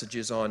other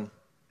messages on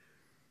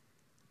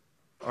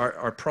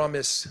our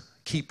promise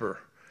keeper.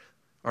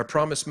 Our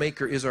promise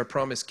maker is our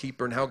promise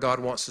keeper, and how God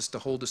wants us to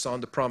hold us on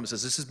to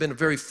promises. This has been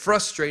very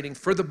frustrating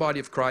for the body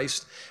of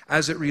Christ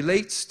as it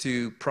relates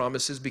to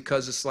promises,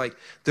 because it's like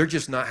they're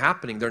just not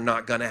happening. They're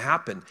not going to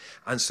happen.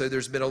 And so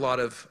there's been a lot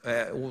of,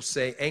 we'll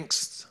say,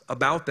 angst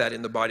about that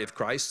in the body of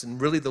Christ.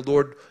 And really the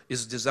Lord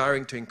is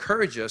desiring to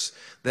encourage us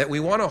that we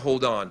want to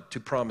hold on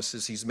to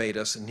promises he's made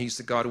us, and he's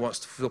the God who wants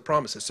to fulfill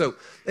promises. So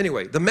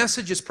anyway, the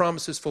message is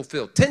Promises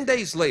Fulfilled. 10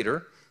 days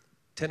later,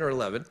 10 or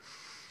 11,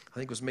 I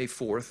think it was May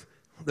 4th,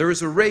 there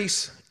was a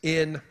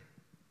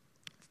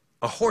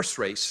horse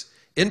race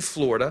in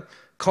Florida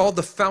called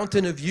the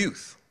Fountain of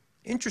Youth.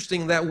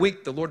 Interesting, that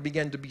week the Lord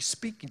began to be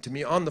speaking to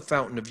me on the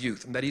Fountain of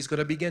Youth, and that he's going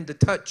to begin to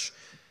touch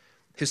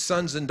his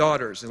sons and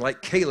daughters. And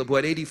like Caleb, who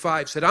at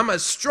 85 said, I'm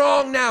as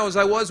strong now as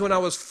I was when I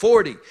was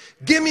 40.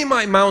 Give me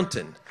my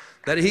mountain.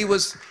 That he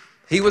was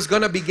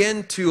going to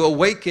begin to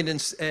awaken, and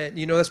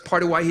that's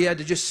part of why he had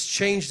to just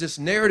change this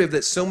narrative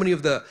that so many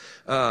of the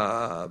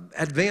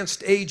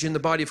advanced age in the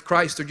body of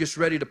Christ are just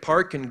ready to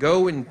park and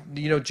go and,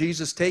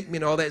 Jesus take me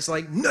and all that. It's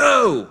like,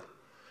 no,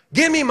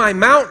 give me my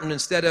mountain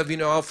instead of,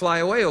 I'll fly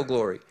away, oh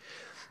glory.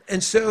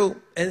 And so,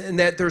 and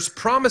that there's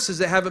promises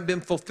that haven't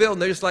been fulfilled,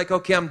 and they're just like,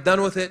 okay, I'm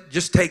done with it,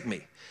 just take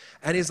me.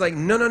 And he's like,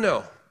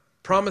 no.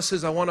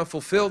 Promises, I want to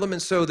fulfill them.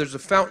 And so there's a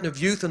Fountain of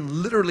Youth, and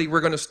literally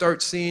we're going to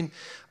start seeing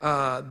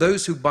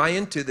those who buy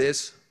into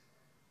this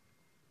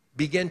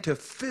begin to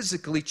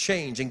physically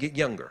change and get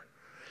younger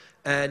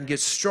and get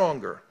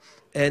stronger,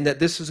 and that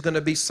this is going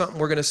to be something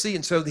we're going to see.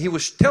 And so he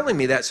was telling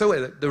me that. So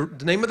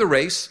the name of the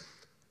race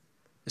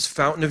is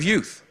Fountain of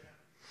Youth.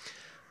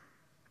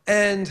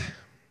 And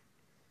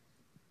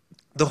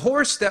the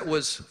horse that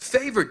was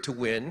favored to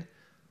win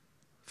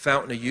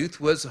Fountain of Youth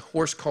was a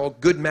horse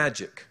called Good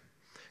Magic.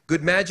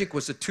 Good Magic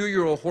was the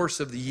 2-year-old horse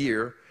of the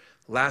year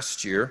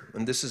last year,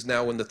 and this is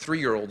now when the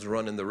 3-year-olds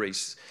run in the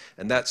race.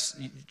 And that's,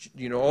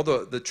 all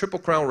the Triple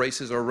Crown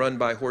races are run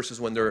by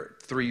horses when they're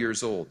 3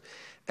 years old.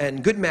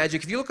 And Good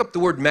Magic, if you look up the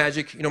word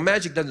magic,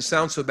 magic doesn't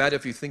sound so bad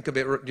if you think of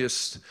it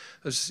just,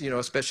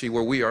 especially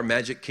where we are,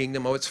 Magic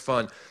Kingdom, oh, it's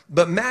fun.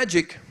 But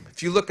magic,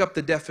 if you look up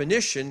the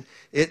definition,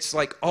 it's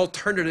like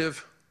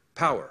alternative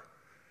power.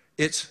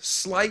 It's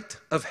sleight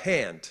of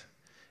hand.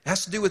 It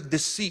has to do with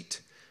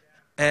deceit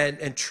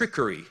and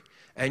trickery,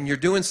 and you're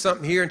doing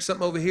something here and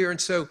something over here. And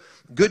so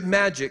Good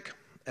Magic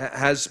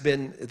has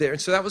been there,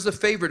 and so that was the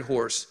favorite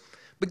horse.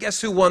 But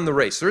guess who won the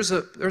race? There's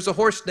a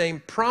horse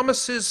named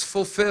Promises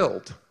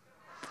Fulfilled.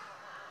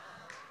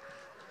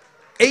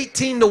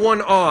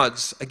 18-1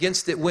 odds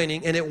against it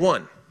winning, and it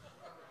won.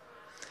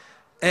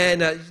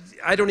 And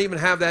I don't even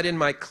have that in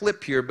my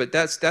clip here, but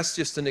that's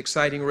just an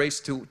exciting race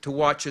to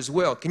watch as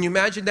well. Can you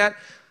imagine that?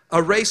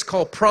 A race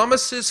called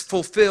Promises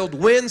Fulfilled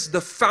wins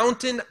the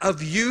Fountain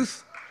of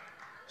Youth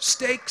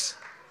Stakes.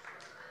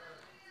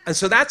 And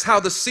so that's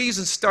how the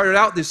season started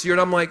out this year.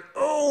 And I'm like,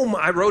 oh,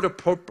 I wrote a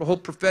whole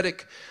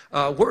prophetic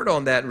word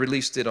on that and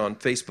released it on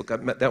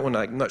Facebook. That one,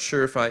 I'm not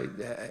sure if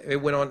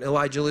it went on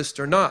Elijah List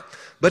or not.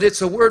 But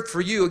it's a word for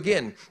you.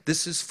 Again,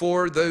 this is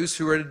for those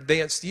who are in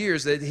advanced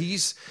years that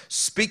he's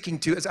speaking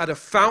to. It's at a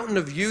Fountain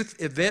of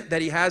Youth event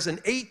that he has an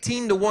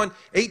 18-1,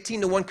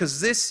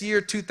 because this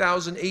year,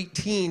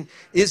 2018,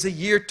 is a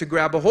year to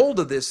grab a hold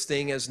of this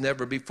thing as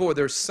never before.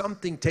 There's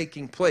something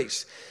taking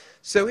place.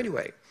 So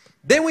anyway,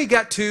 then we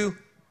got to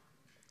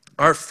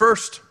our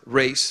first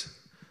race,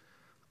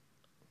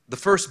 the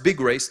first big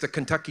race, the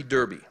Kentucky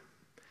Derby.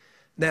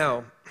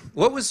 Now,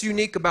 what was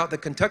unique about the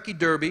Kentucky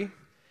Derby,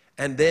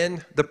 and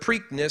then the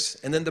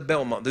Preakness, and then the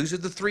Belmont, those are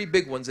the 3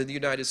 big ones in the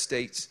United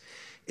States,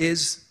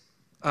 is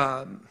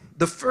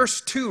the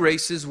first 2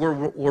 races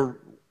were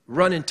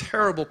run in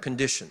terrible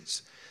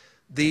conditions.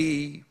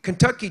 The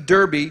Kentucky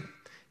Derby,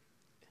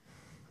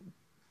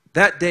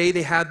 that day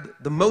they had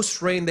the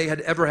most rain they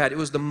had ever had. It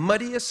was the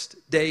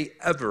muddiest day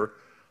ever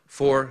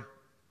for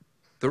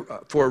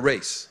a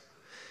race.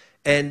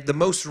 And the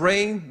most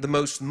rain, the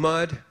most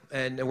mud,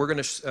 and we're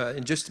going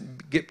to just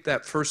get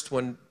that first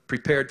one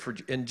prepared for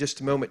in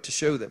just a moment to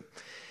show them.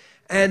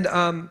 And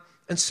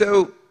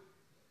so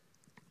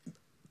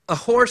a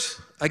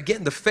horse,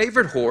 again, the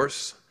favorite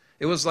horse,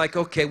 it was like,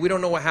 okay, we don't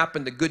know what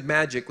happened to Good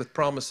Magic with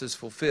Promises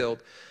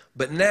Fulfilled,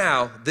 but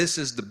now this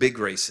is the big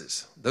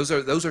races. Those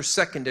are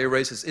secondary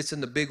races. It's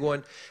in the big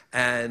one,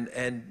 and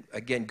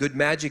again, Good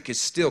Magic is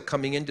still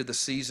coming into the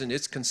season.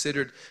 It's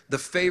considered the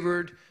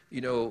favored. You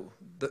know,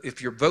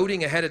 if you're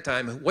voting ahead of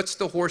time, what's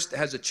the horse that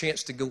has a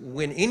chance to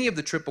win any of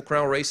the Triple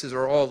Crown races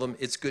or all of them?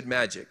 It's Good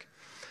Magic.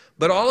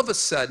 But all of a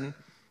sudden,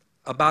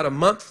 about a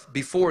month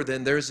before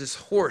then, there's this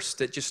horse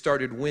that just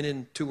started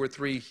winning 2 or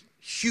 3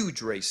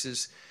 huge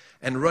races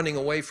and running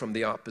away from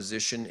the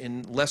opposition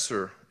in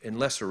lesser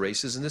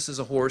races. And this is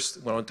a horse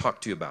that I want to talk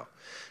to you about.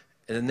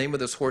 And the name of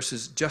this horse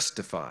is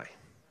Justify.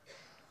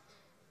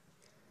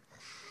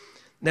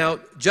 Now,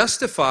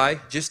 Justify,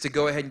 just to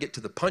go ahead and get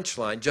to the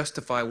punchline,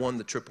 Justify won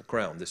the Triple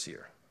Crown this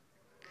year.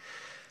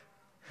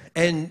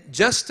 And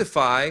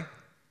Justify,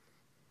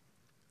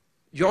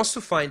 you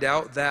also find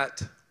out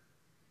that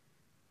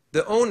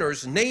the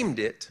owners named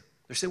it.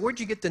 They said, where'd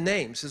you get the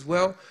name? He says,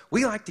 well,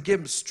 we like to give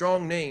them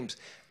strong names,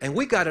 and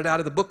we got it out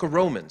of the book of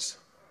Romans.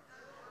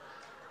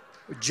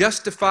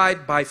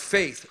 Justified by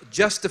faith,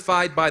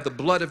 justified by the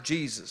blood of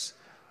Jesus,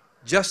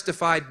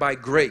 justified by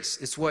grace.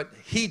 It's what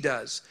he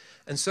does.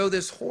 And so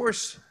this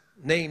horse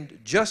named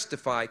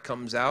Justify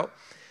comes out.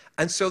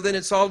 And so then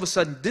it's all of a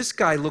sudden, this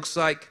guy looks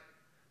like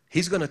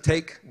he's going to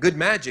take Good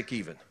Magic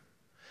even.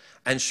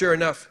 And sure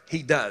enough,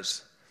 he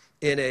does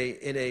in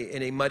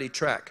a muddy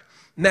track.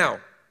 Now,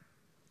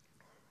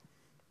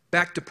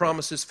 back to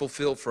Promises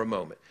Fulfilled for a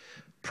moment.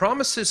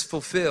 Promises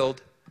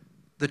Fulfilled,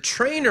 the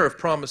trainer of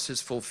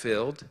Promises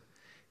Fulfilled,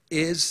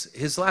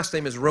 his last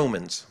name is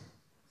Romans.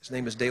 His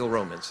name is Dale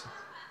Romans.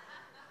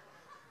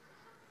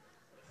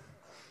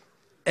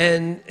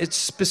 And it's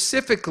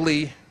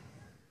specifically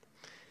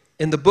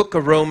in the book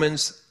of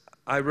Romans,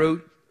 I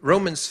wrote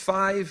Romans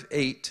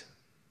 5:8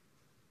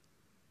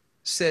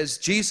 says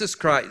Jesus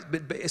Christ,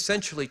 but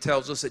essentially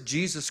tells us that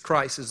Jesus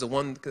Christ is the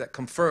one that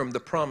confirmed the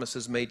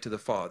promises made to the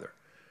Father.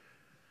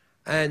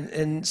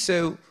 And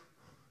so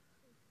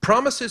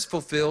Promises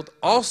Fulfilled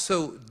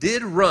also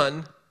did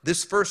run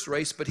this first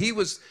race, but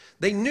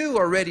they knew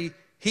already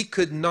he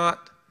could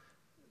not,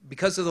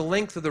 because of the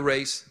length of the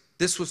race,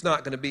 this was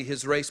not going to be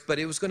his race, but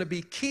it was going to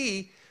be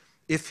key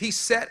if he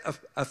set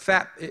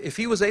if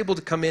he was able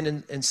to come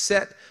in and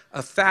set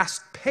a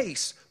fast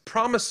pace.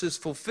 Promises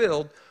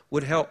Fulfilled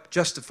would help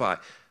Justify.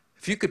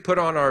 If you could put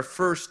on our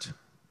first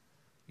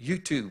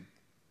YouTube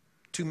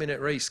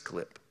 2-minute race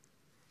clip.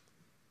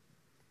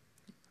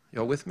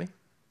 Y'all with me?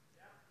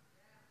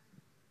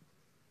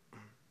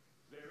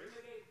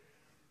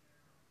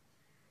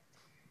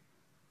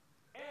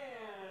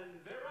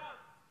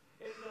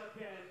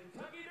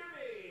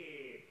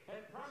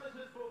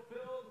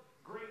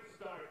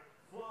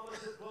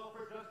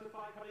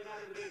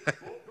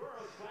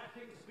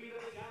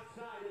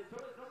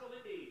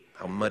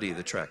 How muddy the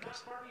track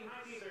is.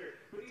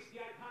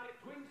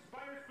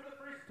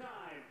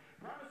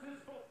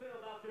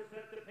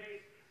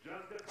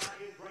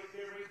 Justify is right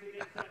there racing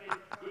in second.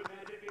 Good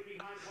Magic is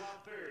behind while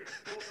third.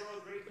 Both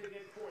girls racing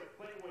in fourth.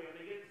 Plainway on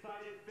the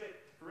inside in fifth.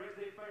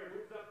 Forensic Fire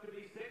moves up to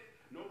be sixth.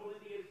 Noble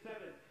Indy is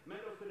seventh.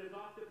 Mendelson is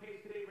off the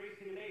pace today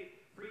racing in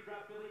eighth. Free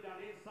Drop Billy down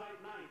inside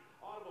ninth.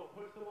 Audible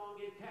pushed along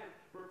in 10th.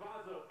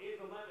 Bravazzo is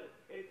 11th.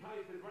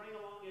 Entice is running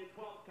along in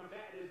 12th.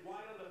 Combatant is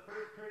wide on the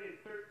first turn in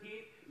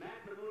 13th.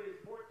 Matt Balloon is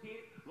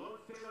 14th. Lone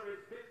Sailor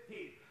is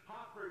 15th.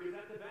 Hoffberg is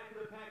at the back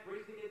of the pack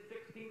racing in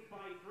 16th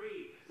by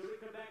 3. So we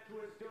come back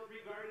to a still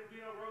regarded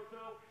Vino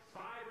Rosso. 5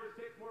 or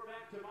 6 more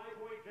back to my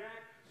boy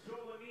Jack.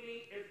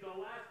 Solamini is the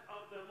last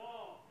of them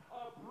all.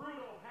 A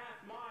brutal half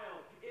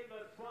mile in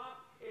the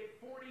slop in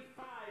 45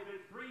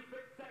 and 3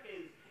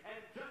 seconds. And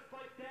just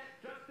like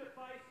that,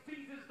 Justify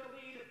seizes the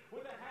lead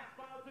with a half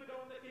mile to go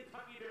in the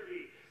Kentucky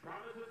Derby.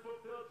 Promises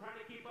Fulfilled trying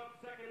to keep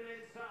up second and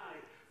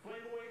inside.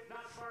 Flameways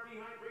not far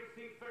behind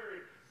racing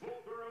third.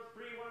 Bull Burrows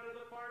 3-1 to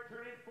the far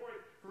turn in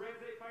fourth.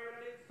 Forensic Fire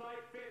on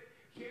inside fifth.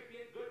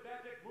 Champion Good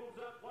Magic moves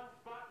up 1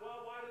 spot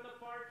while wide in the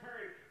far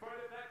turn.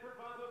 Farther back,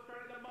 Bravazzo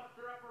starting to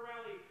muster up a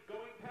rally.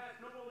 Going past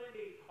Noble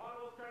Indy.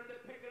 Auto starting to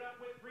pick it up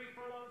with 3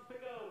 furlongs to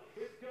go.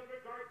 Is Skilled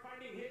Regard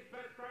finding his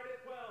best ride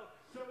as well.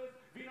 So is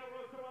Vino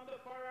Rosso on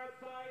the far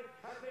outside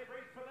as they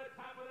race for the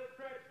top of the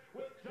stretch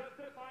with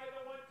Justify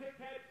the one to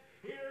catch.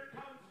 Here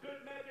comes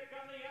Good Magic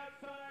on the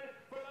outside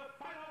for the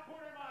final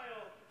quarter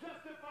mile.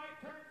 Justify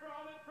turns for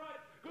all in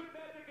front. Good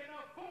Magic in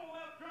a full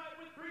out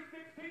drive with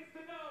 3/16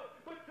 to go.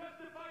 But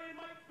Justify and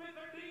Mike Smith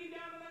are digging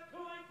down to that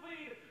 2-length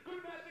lead.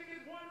 Good Magic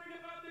is wandering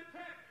about the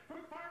track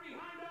from far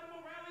behind.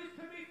 Audible rallies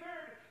to be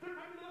third. They're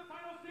coming to the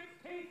final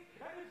 16th,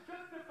 and it's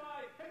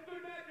Justify and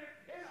Good Magic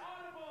and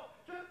Audible.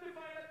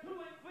 Justify at a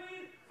 2-length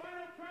lead.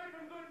 Final try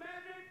from Good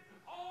Magic.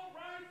 All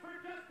rise for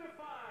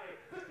Justify.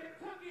 The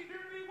Kentucky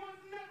Derby was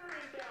never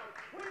in doubt.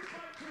 Wins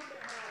by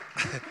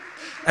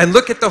 2.5. And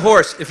look at the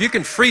horse. If you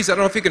can freeze it, I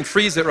don't know if you can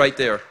freeze it right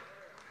there.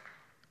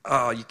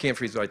 Oh, you can't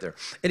freeze it right there.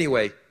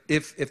 Anyway,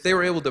 if they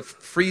were able to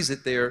freeze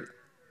it there.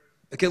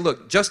 Okay,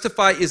 look,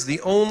 Justify is the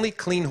only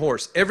clean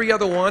horse. Every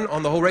other one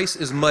on the whole race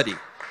is muddy.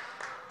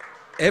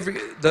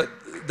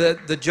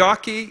 The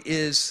jockey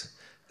is,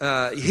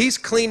 he's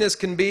clean as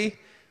can be,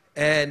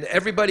 and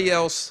everybody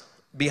else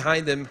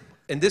behind them.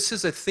 And this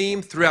is a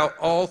theme throughout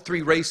all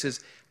three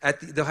races.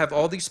 They'll have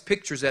all these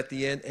pictures at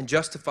the end, and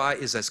Justify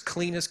is as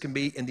clean as can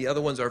be, and the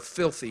other ones are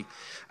filthy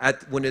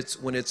when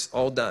it's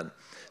all done.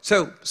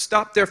 So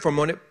stop there for a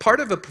moment. Part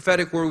of a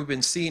prophetic word we've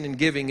been seeing and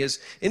giving is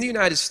in the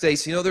United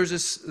States, you know,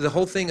 there's the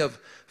whole thing of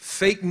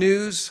fake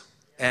news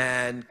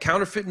and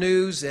counterfeit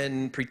news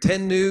and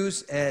pretend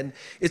news, and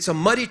it's a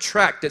muddy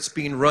track that's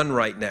being run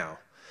right now.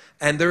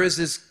 And there is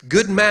this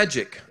good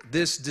magic,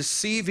 this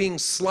deceiving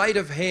sleight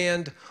of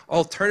hand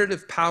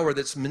alternative power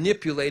that's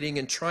manipulating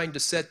and trying to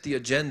set the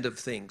agenda of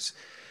things.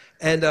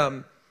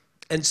 And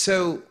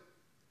so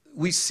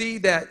we see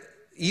that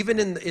even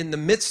in the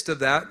midst of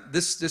that,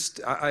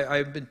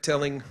 I've been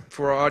telling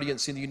for our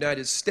audience in the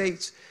United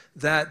States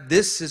that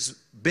this has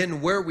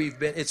been where we've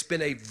been. It's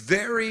been a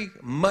very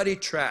muddy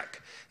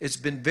track. It's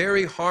been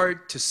very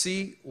hard to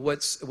see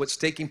what's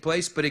taking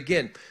place. But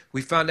again,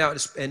 we found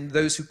out, and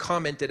those who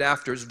commented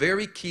after, it's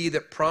very key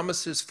that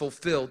Promises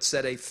Fulfilled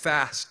set a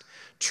fast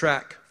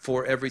track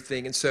for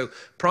everything. And so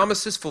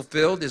Promises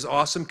Fulfilled is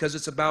awesome because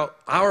it's about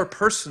our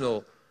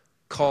personal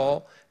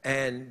call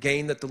and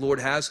gain that the Lord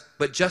has.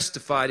 But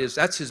Justified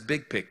that's his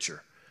big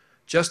picture.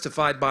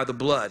 Justified by the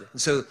blood. And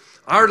so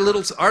our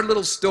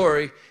little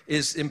story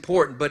is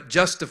important, but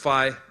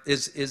Justify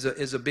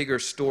is a bigger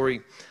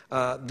story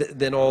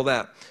than all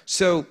that.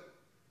 So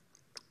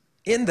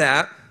in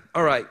that,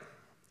 all right,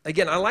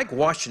 again, I like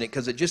watching it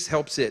because it just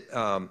helps it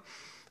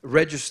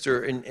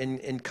register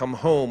and come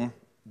home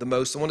the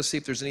most. I want to see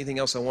if there's anything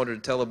else I wanted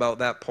to tell about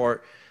that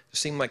part. It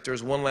seemed like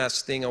there's one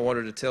last thing I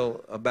wanted to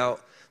tell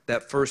about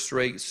that first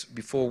race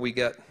before we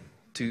got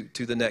to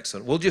the next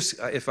one. We'll just,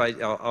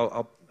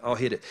 I'll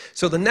hit it.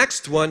 So the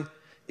next one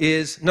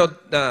is,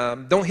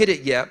 don't hit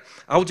it yet.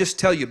 I'll just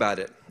tell you about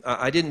it.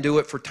 I didn't do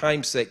it for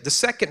time's sake. The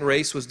second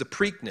race was the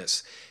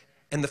Preakness.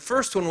 And the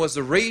first one was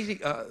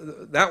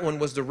that one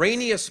was the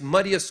rainiest,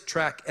 muddiest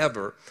track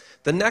ever.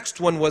 The next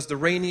one was the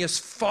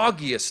rainiest,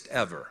 foggiest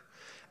ever.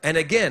 And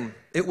again,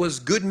 it was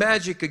good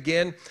magic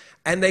again.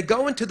 And they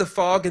go into the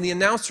fog, and the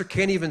announcer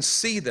can't even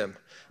see them.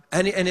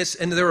 And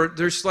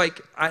there's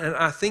like,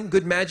 I think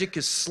good magic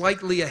is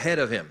slightly ahead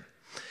of him.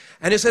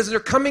 And it says they're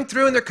coming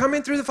through, and they're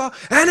coming through the fog,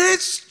 and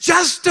it's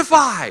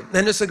Justified.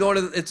 And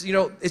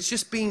it's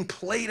just being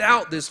played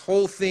out, this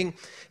whole thing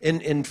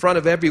in front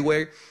of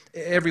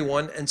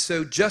everyone. And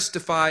so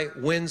Justify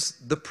wins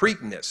the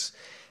Preakness.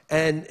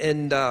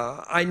 And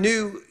I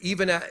knew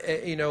even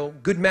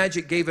good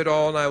magic gave it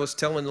all. And I was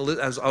telling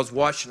as I was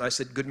watching, I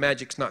said, good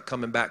magic's not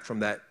coming back from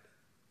that.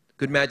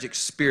 Good magic's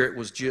spirit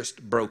was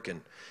just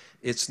broken.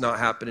 It's not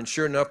happening.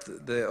 Sure enough,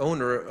 the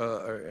owner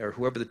or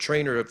whoever the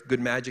trainer of Good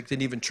Magic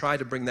didn't even try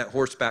to bring that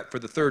horse back for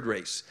the third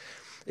race.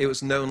 It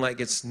was known like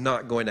it's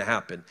not going to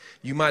happen.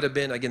 You might have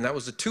been, again, that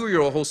was the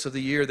 2-year-old horse of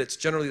the year. That's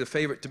generally the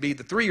favorite to be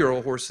the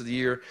 3-year-old horse of the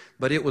year,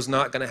 but it was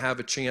not going to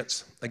have a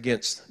chance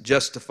against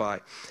Justify.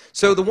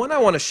 So the one I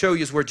want to show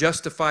you is where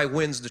Justify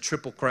wins the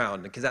Triple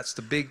Crown, because that's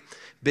the big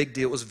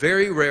deal. It was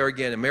very rare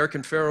again.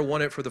 American Pharoah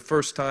won it for the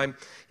first time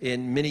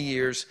in many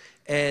years.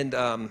 And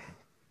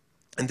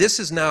this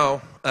is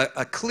now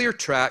a clear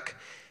track,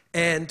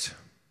 and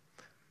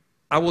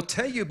I will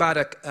tell you about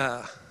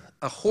a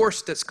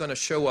horse that's going to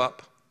show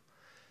up.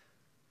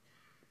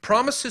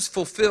 Promises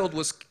Fulfilled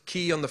was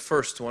key on the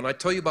first one. I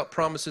tell you about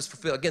Promises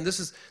Fulfilled. Again, this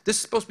is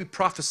supposed to be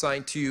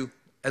prophesying to you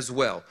as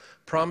well.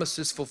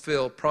 Promises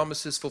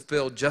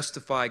fulfilled,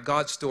 Justify,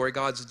 God's story,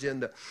 God's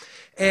agenda.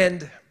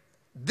 And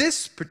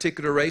this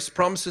particular race,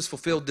 Promises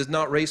Fulfilled, did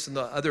not race in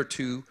the other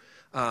two.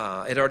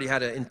 It already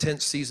had an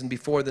intense season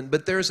before then.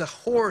 But there's a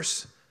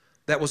horse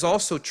that was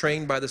also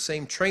trained by the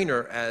same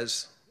trainer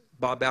as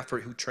Bob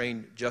Baffert, who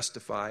trained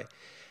Justify.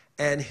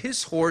 And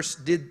his horse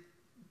did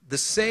the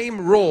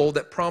same role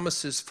that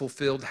Promises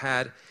Fulfilled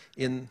had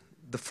in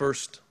the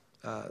first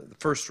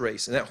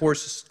race. And that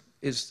horse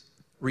is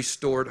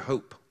restoring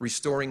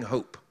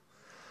hope.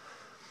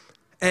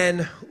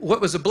 And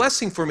what was a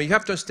blessing for me, you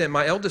have to understand,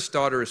 my eldest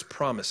daughter is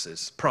Promise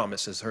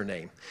is her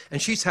name.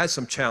 And she's had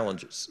some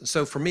challenges.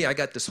 So for me, I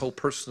got this whole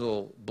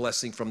personal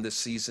blessing from this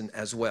season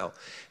as well.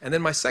 And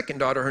then my second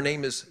daughter, her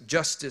name is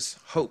Justice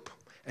Hope.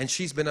 And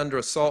she's been under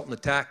assault and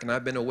attack, and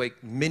I've been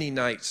awake many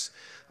nights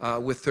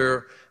with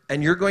her.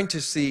 And you're going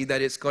to see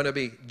that it's going to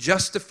be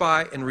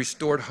Justify and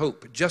Restored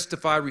Hope.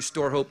 Justify,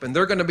 Restore Hope. And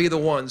they're going to be the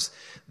ones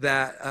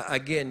that,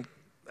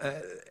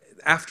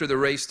 after the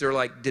race, they're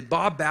like, did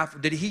Bob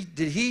Baffert, did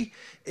he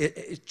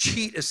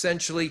cheat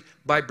essentially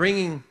by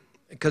bringing,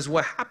 because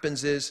what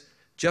happens is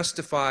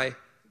Justify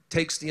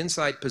takes the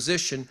inside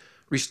position,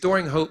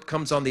 Restoring Hope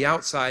comes on the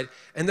outside,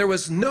 and there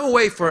was no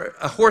way for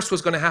a horse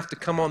was going to have to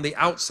come on the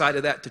outside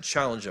of that to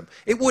challenge him.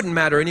 It wouldn't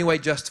matter anyway,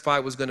 Justify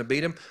was going to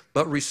beat him,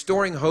 but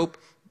Restoring Hope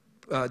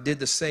did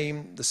the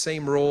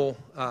same role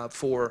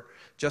for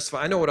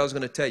Justify. I know what I was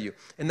going to tell you.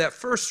 In that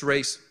first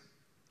race,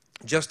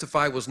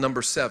 Justify was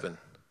number 7.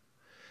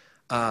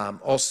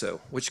 Also,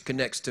 which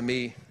connects to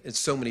me in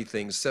so many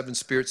things. 7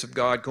 spirits of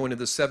God going to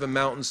the 7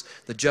 mountains.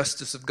 The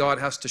justice of God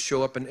has to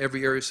show up in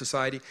every area of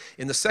society.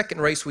 In the second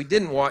race we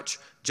didn't watch,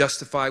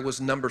 Justify was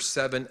number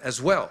 7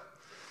 as well.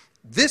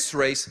 This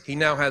race, he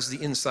now has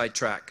the inside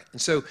track. And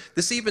so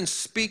this even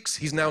speaks,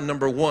 he's now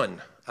number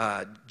 1,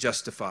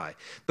 Justify.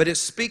 But it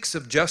speaks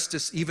of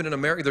justice even in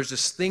America. There's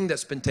this thing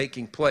that's been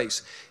taking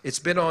place. It's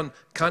been on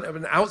kind of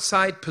an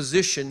outside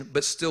position,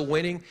 but still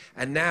winning.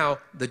 And now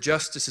the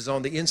justice is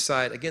on the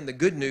inside. Again, the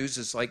good news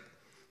is like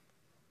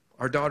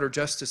our daughter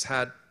Justice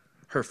had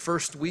her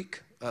first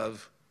week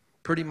of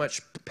pretty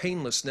much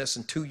painlessness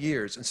in 2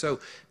 years. And so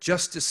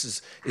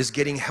justice is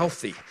getting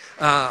healthy.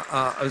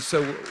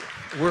 So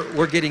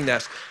we're getting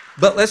that.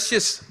 But let's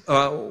just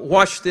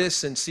watch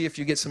this and see if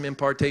you get some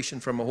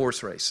impartation from a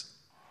horse race.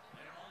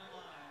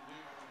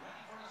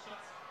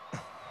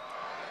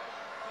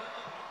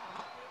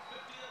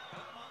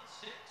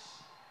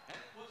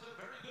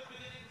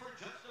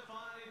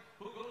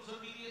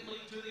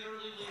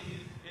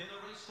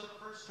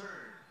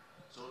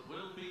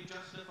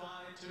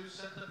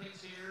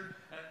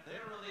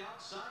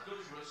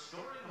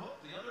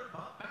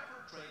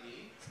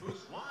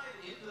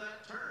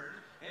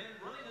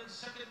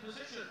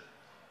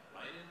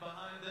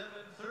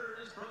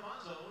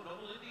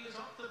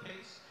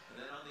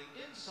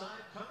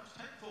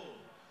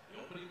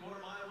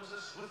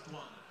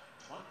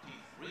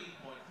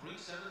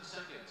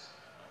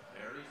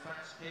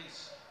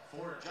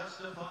 For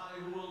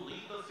Justify, who will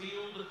lead the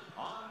field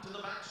onto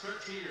the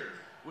backstretch here,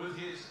 with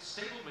his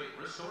stablemate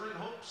Restoring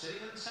Hope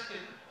sitting in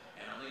second,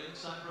 and on the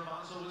inside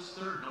Bravazzo is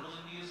third, Noble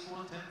Indy is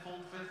fourth,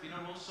 Tenfold fifth, Vino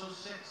Rosso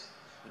sixth,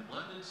 and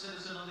Blended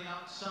Citizen on the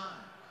outside,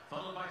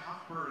 followed by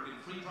Hochberg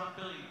and Free Drop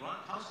Billy.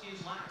 Gronkowski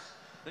is last.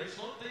 They've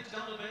slowed things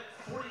down a bit.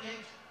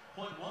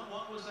 48.11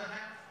 was the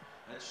half.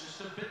 That's just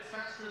a bit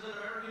faster than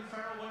American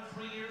Pharoah went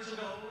 3 years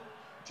ago.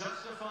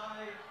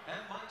 Justify and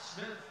Mike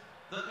Smith,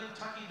 the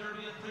Kentucky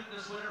Derby and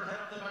Preakness winner, head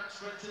up the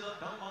backstretch of the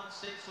Belmont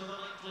Stakes with a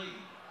late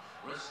lead.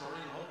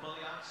 Restoring Hope on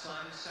the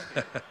outside is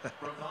second.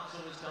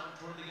 Bravazzo is down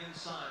toward the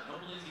inside.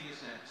 Noble Indy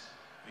is next.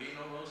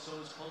 Vino Rosso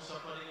is close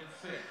up running in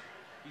fifth.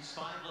 He's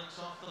 5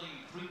 lengths off the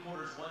lead.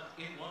 3/4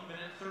 in 1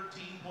 minute,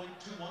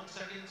 13.21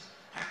 seconds.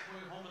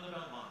 Halfway home in the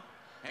Belmont.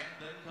 And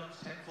then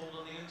comes Tenfold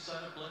on the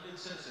inside of Blended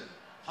Citizen.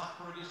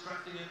 Hochberg is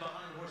drafting in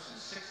behind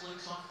horses. 6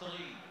 lengths off the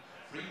lead.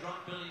 Free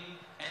Drop Billy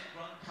and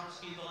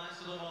Gronkowski, the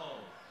last of them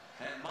all.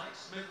 And Mike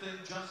Smith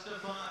and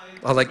Justify.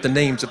 I like the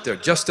names up there.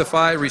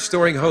 Justify,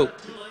 Restoring Hope.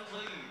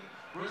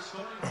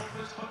 Restoring Hope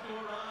is put to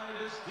a ride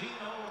as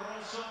Vino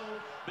Rosso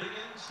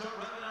begins to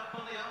rev it up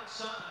on the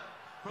outside.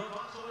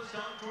 Bravazzo is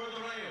down toward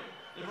the rail.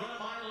 They run a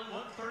mile in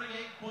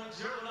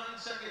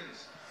 1:38.09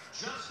 seconds.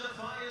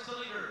 Justify is the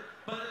leader,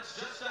 but it's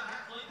just a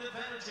half-length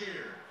advantage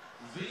here.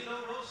 Vino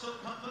Rosso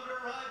comes under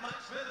ride.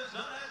 Mike Smith is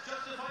not as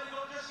Justify to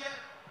go just yet.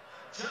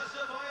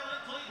 Justify a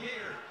length lead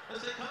here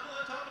as they come to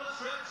the top of the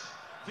stretch.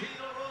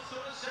 Vino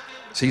Rosso is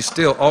second. So he's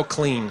still all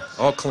clean,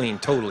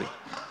 totally.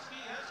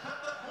 Gronkowski has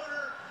cut the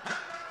corner and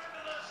they're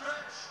into the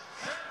stretch.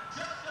 And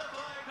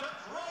Justify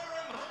comes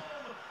roaring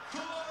home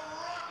to a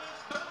raucous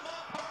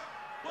Belmont Park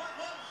with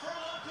 1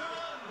 furlong to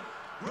run.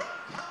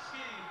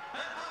 Gronkowski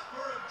and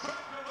Hochberg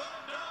trying to run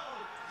him down.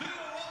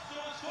 Vino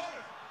Rosso is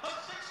fourth. A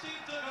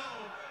 16th to go.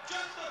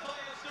 Justify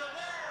is still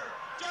there.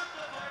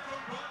 Justify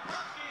from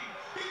Gronkowski.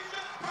 He's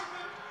just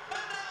perfect.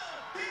 And now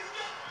he's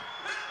just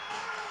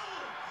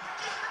immortal.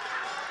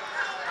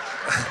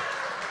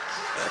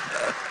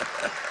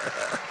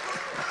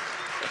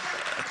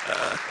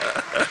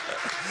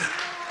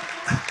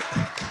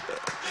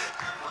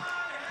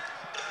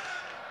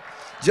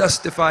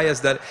 Justify us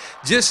that.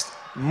 Just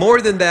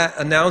more than that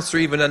announcer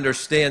even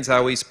understands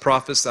how he's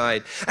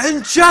prophesied.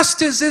 And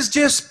justice is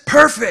just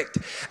perfect.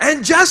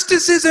 And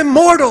justice is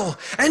immortal.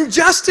 And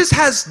justice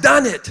has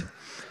done it.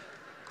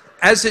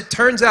 As it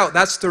turns out,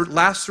 that's the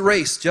last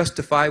race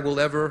Justify will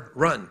ever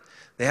run.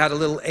 They had a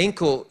little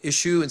ankle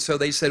issue, and so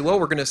they said, well,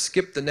 we're going to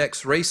skip the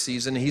next race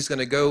season. He's going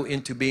to go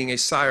into being a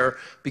sire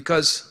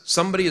because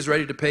somebody is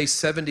ready to pay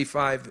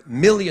 $75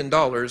 million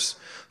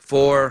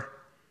for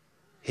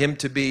him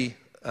to be,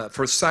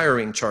 for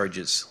siring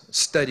charges,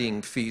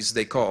 studying fees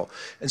they call.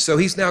 And so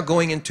he's now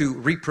going into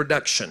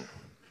reproduction.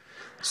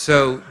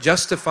 So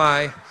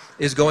Justify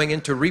is going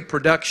into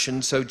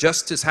reproduction, so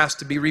justice has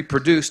to be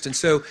reproduced. And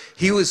so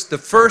he was the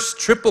first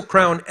Triple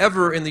Crown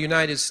ever in the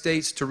United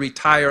States to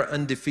retire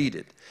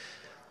undefeated.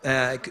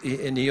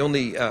 And he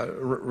only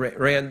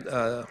ran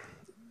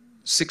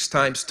 6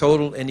 times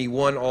total, and he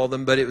won all of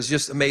them, but it was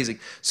just amazing.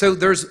 So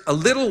there's a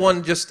little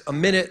one, just a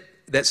minute,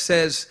 that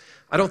says,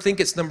 I don't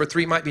think it's number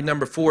 3, it might be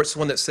number 4, it's the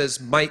one that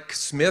says Mike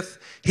Smith.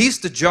 He's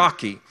the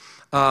jockey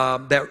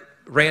that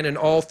ran in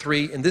all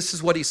 3, and this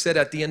is what he said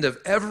at the end of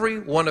every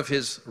one of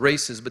his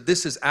races, but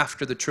this is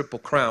after the Triple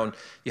Crown.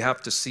 You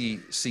have to see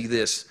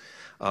this,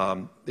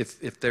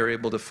 if they're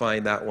able to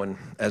find that one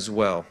as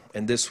well,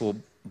 and this will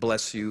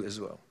bless you as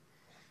well.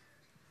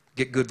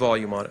 get good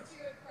volume on it.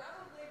 You had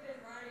probably been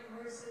riding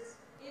horses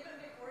even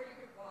before you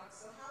could walk.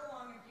 So how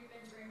long have you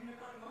been dreaming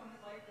about a moment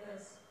like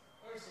this?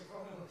 First and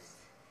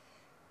foremost,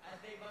 I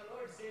thank my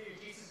Lord and Savior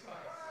Jesus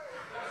Christ.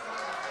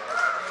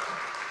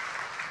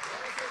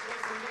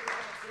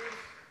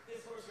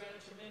 This horse ran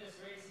a tremendous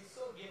race. He's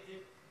so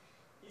gifted.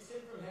 He's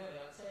sent from heaven.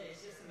 I'll tell you, it's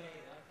just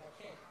amazing.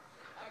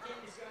 I can't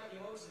describe the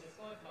emotion that's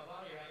going through my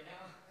body right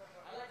now.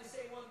 I'd like to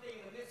say one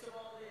thing in the midst of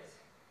all this.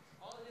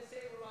 All of this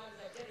able riders,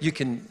 I tell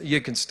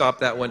You can stop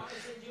that one.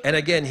 And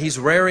again, he's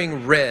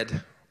wearing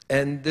red.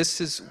 And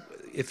this is,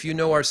 if you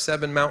know our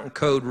 7 mountain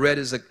code, red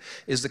is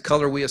the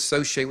color we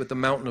associate with the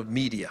mountain of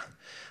media.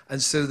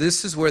 And so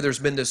this is where there's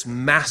been this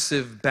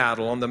massive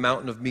battle on the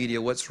mountain of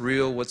media. What's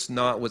real, what's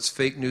not, what's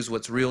fake news,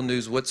 what's real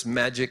news, what's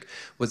magic,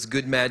 what's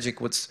good magic,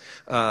 what's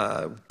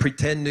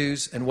pretend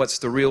news, and what's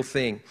the real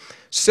thing.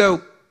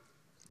 So,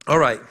 all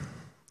right,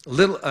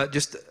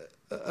 just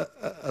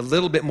a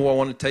little bit more. I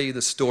want to tell you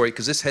the story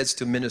because this heads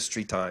to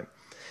ministry time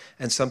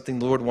and something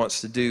the Lord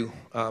wants to do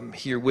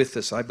here with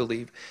us, I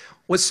believe.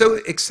 What's so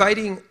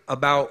exciting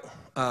about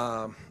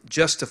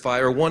Justify,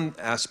 or one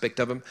aspect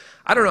of him,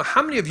 I don't know,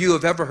 how many of you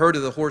have ever heard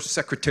of the horse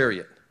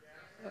Secretariat?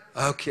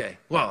 Okay,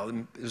 well,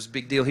 it was a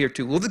big deal here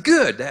too. Well,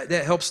 good, that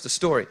helps the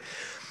story.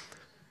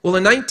 Well,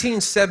 in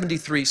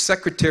 1973,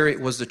 Secretariat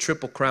was the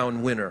Triple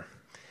Crown winner.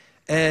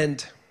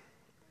 And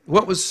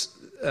what was,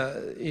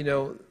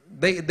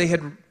 they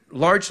had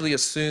largely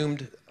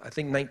assumed, I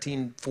think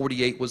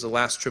 1948 was the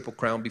last Triple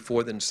Crown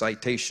before the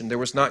citation. There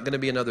was not going to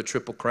be another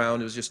Triple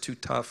Crown. It was just too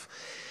tough.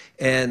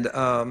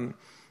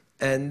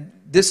 And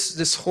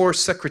this horse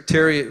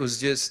Secretariat was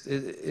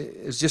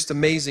just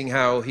amazing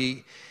how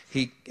he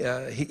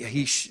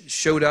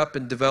showed up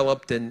and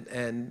developed,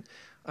 and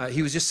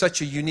he was just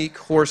such a unique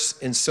horse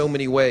in so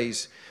many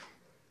ways.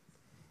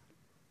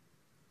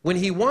 When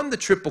he won the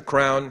Triple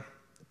Crown,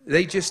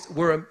 they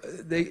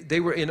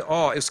were in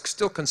awe. It was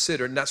still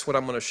considered, and that's what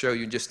I'm going to show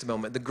you in just a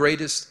moment, the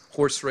greatest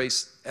horse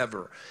race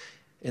ever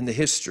in the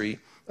history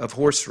of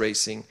horse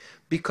racing,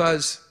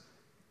 because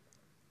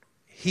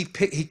he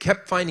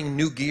kept finding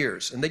new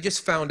gears, and they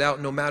just found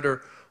out no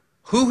matter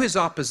who his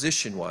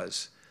opposition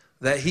was,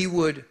 that he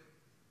would,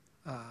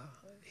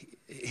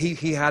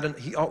 he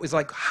always,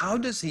 like, how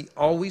does he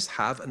always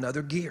have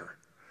another gear?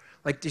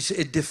 Like,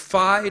 it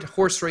defied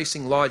horse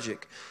racing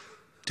logic.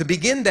 To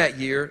begin that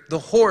year, the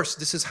horse,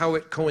 this is how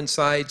it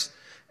coincides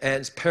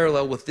and is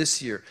parallel with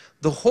this year.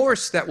 The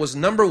horse that was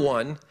number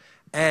 1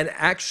 and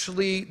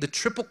actually the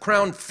Triple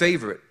Crown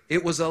favorite,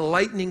 it was a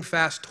lightning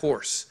fast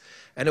horse.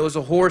 And it was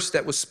a horse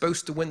that was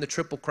supposed to win the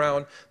Triple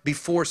Crown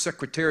before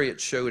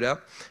Secretariat showed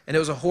up. And it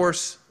was a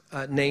horse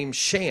named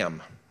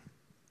Sham.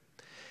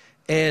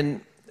 And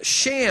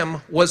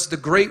Sham was the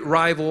great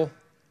rival.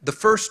 The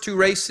first 2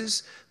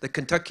 races, the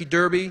Kentucky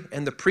Derby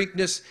and the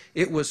Preakness,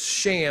 it was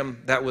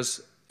Sham that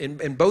was,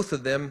 in both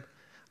of them,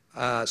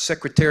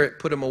 Secretariat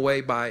put him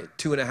away by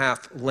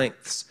 2.5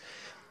 lengths.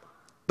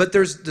 But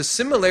the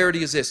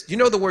similarity is this. Do you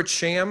know the word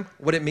sham,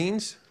 what it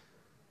means?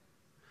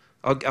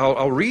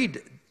 I'll read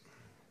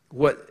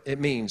what it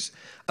means.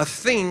 A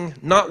thing,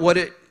 not what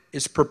it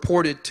is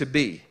purported to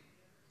be.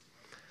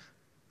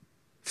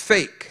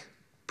 Fake,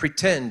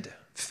 pretend,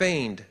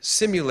 feigned,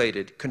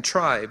 simulated,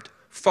 contrived,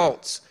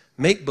 false,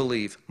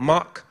 make-believe,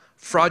 mock,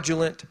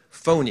 fraudulent,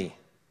 phony.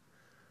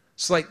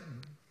 It's like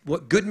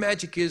what good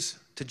magic is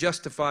to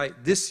Justify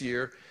this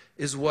year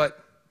is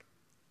what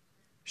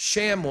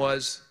sham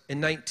was in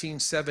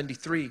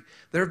 1973.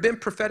 There have been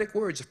prophetic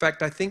words. In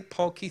fact, I think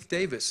Paul Keith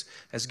Davis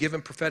has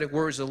given prophetic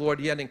words to the Lord.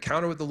 He had an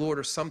encounter with the Lord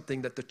or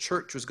something, that the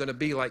church was going to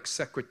be like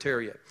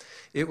Secretariat.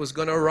 It was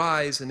going to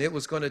arise, and it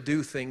was going to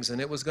do things, and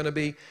it was going to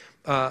be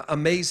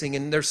amazing.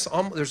 And there's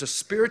a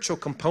spiritual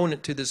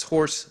component to this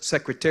horse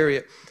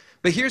Secretariat.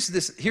 But here's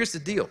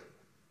the deal.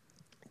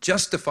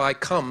 Justify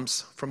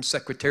comes from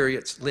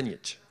Secretariat's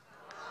lineage.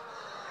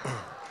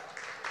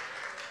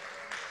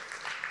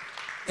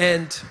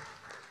 And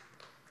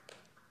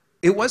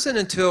it wasn't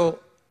until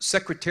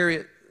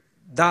Secretariat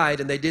died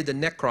and they did the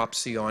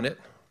necropsy on it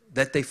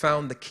that they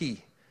found the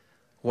key,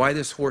 why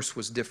this horse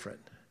was different.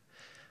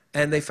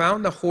 And they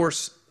found the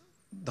horse,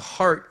 the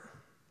heart,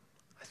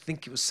 I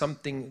think it was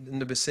something in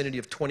the vicinity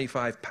of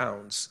 25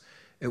 pounds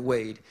it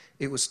weighed.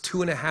 It was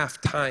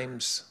 2.5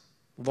 times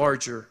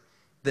larger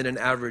than an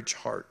average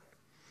heart,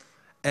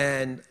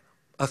 and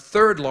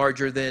 1/3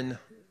 larger than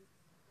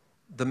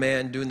the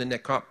man doing the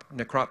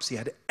necropsy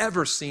had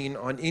ever seen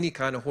on any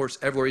kind of horse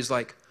ever. He's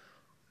like,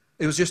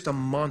 it was just a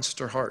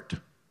monster heart.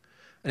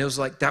 And it was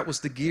like, that was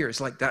the gear. It's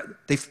like that,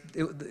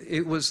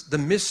 it was, the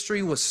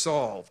mystery was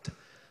solved.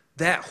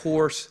 That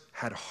horse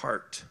had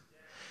heart.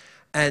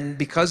 And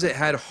because it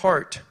had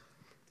heart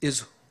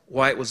is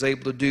why it was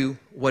able to do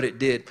what it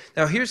did.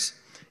 Now here's,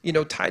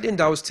 tied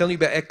into, I was telling you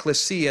about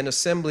ecclesia, an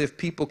assembly of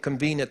people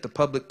convened at the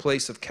public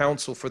place of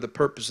council for the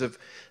purpose of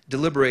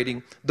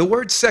deliberating. The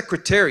word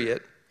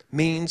secretariat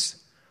means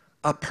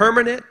a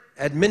permanent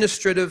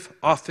administrative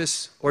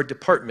office or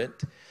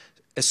department,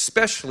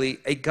 especially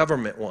a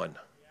government one.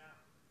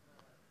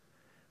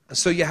 And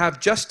so you have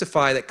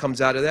justify that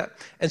comes out of that.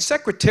 And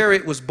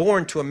secretariat was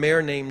born to a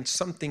mayor named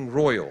Something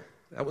Royal.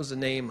 That was the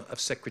name of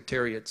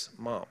Secretariat's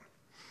mom.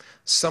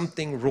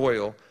 Something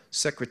Royal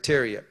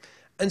Secretariat.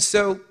 And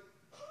so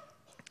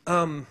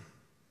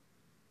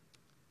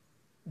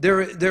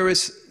there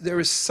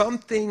is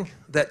something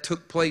that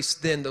took place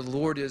then. The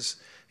Lord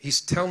he's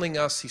telling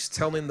us, he's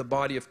telling the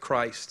body of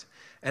Christ.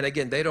 And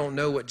again, they don't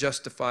know what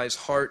Justify's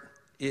heart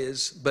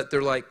is, but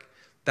they're like,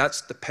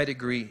 that's the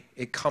pedigree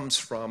it comes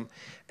from.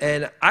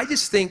 And I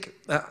just think,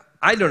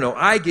 I don't know,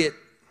 I get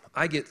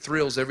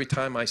thrills every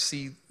time I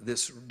see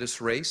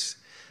this race.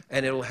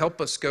 And it'll help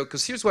us go,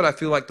 because here's what I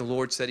feel like the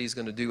Lord said he's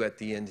going to do at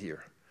the end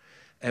here.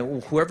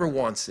 And whoever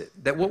wants it,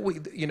 that what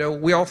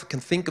we all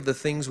can think of the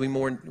things we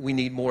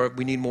need more of.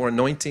 We need more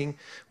anointing.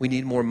 We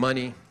need more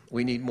money.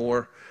 We need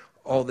more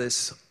all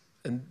this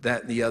and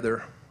that and the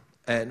other.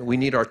 And we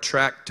need our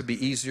track to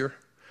be easier.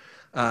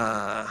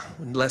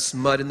 Less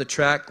mud in the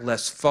track,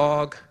 less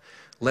fog,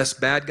 less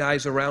bad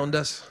guys around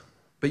us.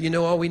 But you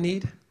know all we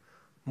need?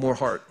 More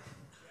heart.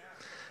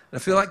 And I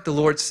feel like the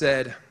Lord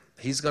said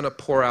he's going to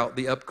pour out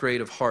the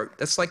upgrade of heart.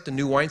 That's like the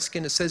new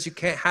wineskin. It says you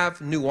can't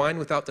have new wine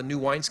without the new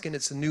wineskin.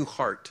 It's a new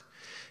heart.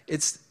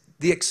 It's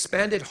the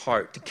expanded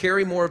heart to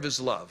carry more of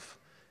his love,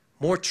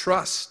 more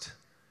trust.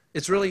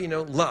 It's really,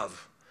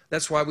 love.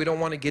 That's why we don't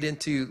want to get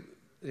into,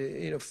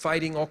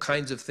 fighting all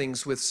kinds of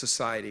things with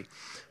society.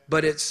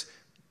 But it's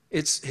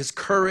his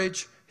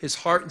courage, his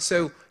heart. And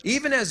so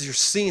even as you're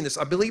seeing this,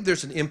 I believe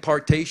there's an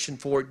impartation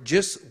for it.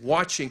 Just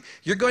watching,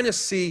 you're going to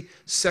see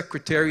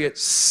Secretariat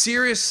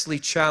seriously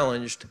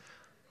challenged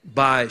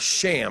by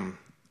Sham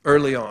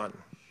early on.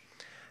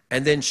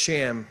 And then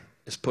Sham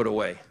is put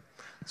away.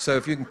 So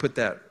if you can put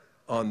that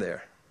on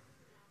there.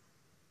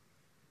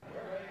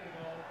 We're ready to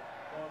go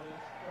for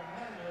this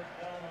tremendous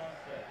Belmont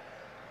set.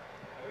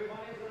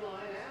 Everybody's in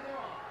line and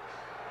they're off.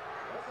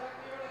 Looks like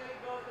the early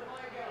lead goes to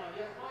Mike Allen.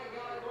 Yes, Mike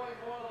Allen going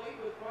for the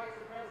lead with Price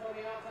and Prince on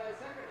the outside.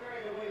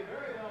 Secretary away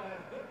very well,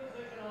 has good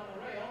position on the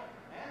rail,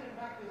 and in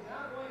fact is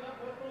now going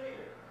up with the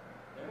leader.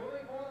 They're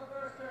moving for the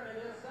first turn.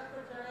 It is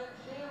Secretary.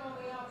 Sham on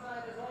the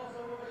outside is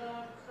also moving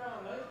on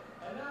strongly.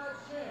 And now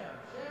it's Sham.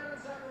 Sham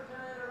and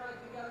Secretary are right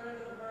together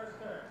into the first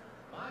turn.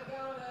 Mike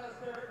Allen has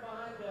third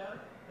behind them.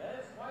 Then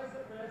it's Twice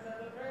the Prince, and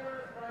the trailer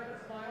is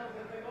Private Smiles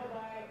as they go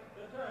by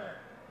the turn.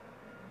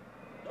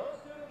 Those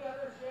two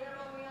together, Sham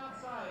on the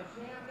outside.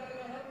 Sham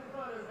getting ahead in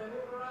front as they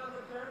move around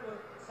the turn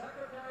with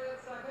Secretary at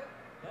second.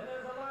 Then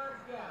there's a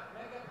large gap.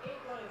 Make it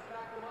 8 lengths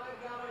back to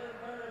Mike Allen in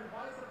third and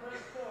Twice the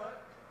Prince fourth.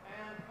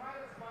 And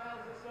Private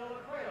Smiles is still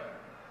the trailer.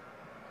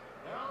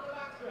 They're on the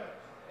backstretch.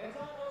 It's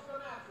almost a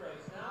match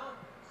race now.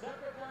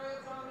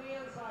 Secretariat's on the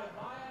inside,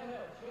 by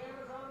ahead. Sham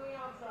is on the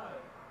outside.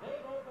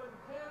 They've opened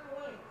 10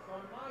 lengths from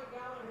Mike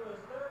Allen, who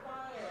is third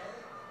by ahead,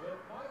 with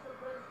Twice the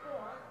Prince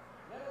fourth.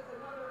 Then it's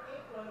another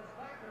 8 lengths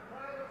back to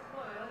Private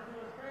Smiles, who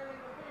is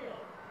trailing the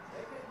field.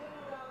 They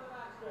continue down the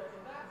backstretch,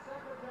 and that's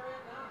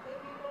Secretariat now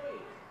taking the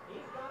lead.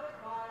 He's got it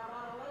by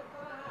about a length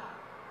and a half.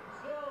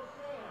 Still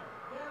Sham,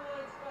 10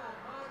 lengths back.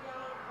 Mike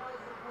Allen, Twice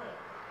the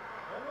Prince.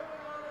 They're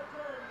moving on the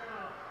turn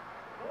now.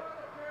 For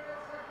the turn at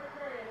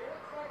Secretariat, it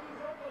looks like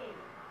he's opening.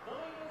 The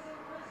lead is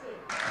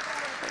increasing.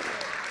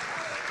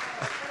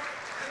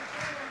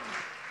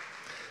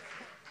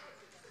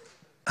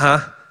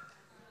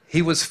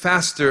 He was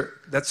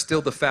faster. That's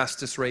still the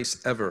fastest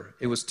race ever.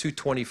 It was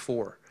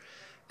 2:24.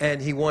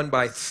 And he won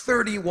by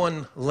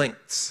 31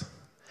 lengths.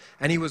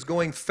 And he was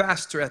going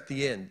faster at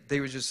the end. They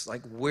were just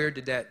like, where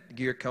did that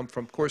gear come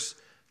from? Of course,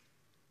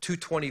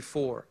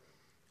 2:24.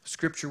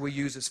 Scripture we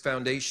use as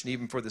foundation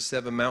even for the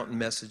 7 mountain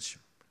message.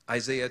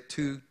 Isaiah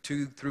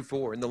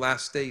 2:2-4. In the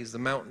last days, the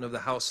mountain of the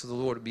house of the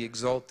Lord will be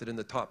exalted in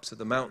the tops of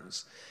the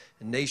mountains.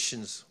 And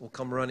nations will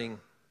come running.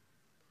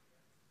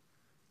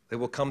 They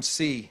will come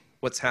see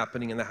what's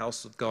happening in the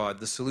house of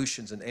God, the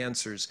solutions and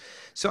answers.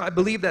 So I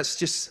believe that's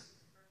just,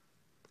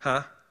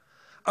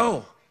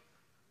 Oh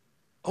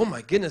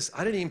my goodness,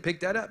 I didn't even pick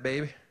that up,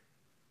 baby.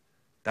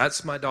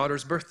 That's my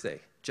daughter's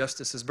birthday.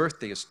 Justice's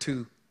birthday is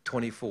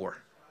 2/24.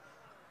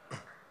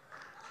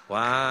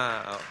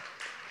 Wow.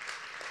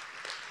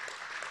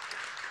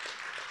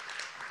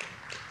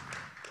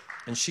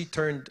 And she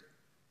turned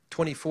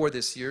 24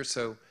 this year,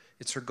 so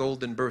it's her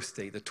golden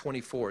birthday, the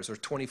 24s, or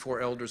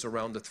 24 elders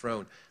around the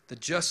throne.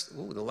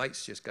 The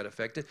lights just got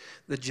affected.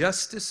 The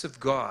justice of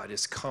God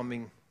is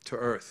coming to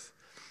earth.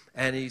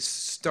 And he's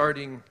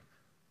starting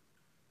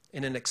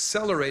in an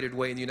accelerated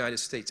way in the United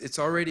States. It's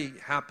already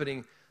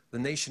happening. The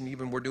nation,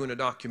 even we're doing a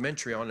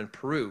documentary on in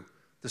Peru,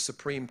 the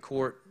Supreme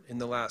Court in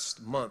the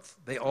last month,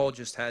 they all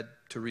just had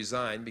to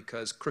resign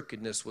because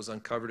crookedness was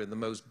uncovered in the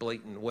most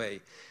blatant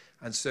way.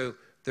 And so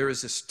there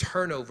is this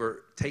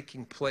turnover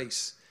taking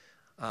place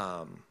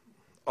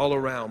all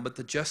around. But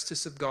the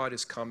justice of God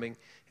is coming,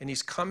 and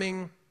he's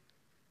coming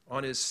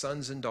on his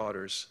sons and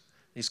daughters.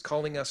 He's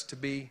calling us to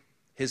be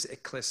his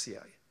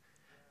ecclesia.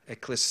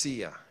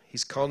 Ecclesia.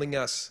 He's calling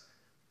us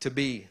to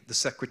be the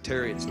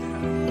secretariats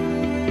now.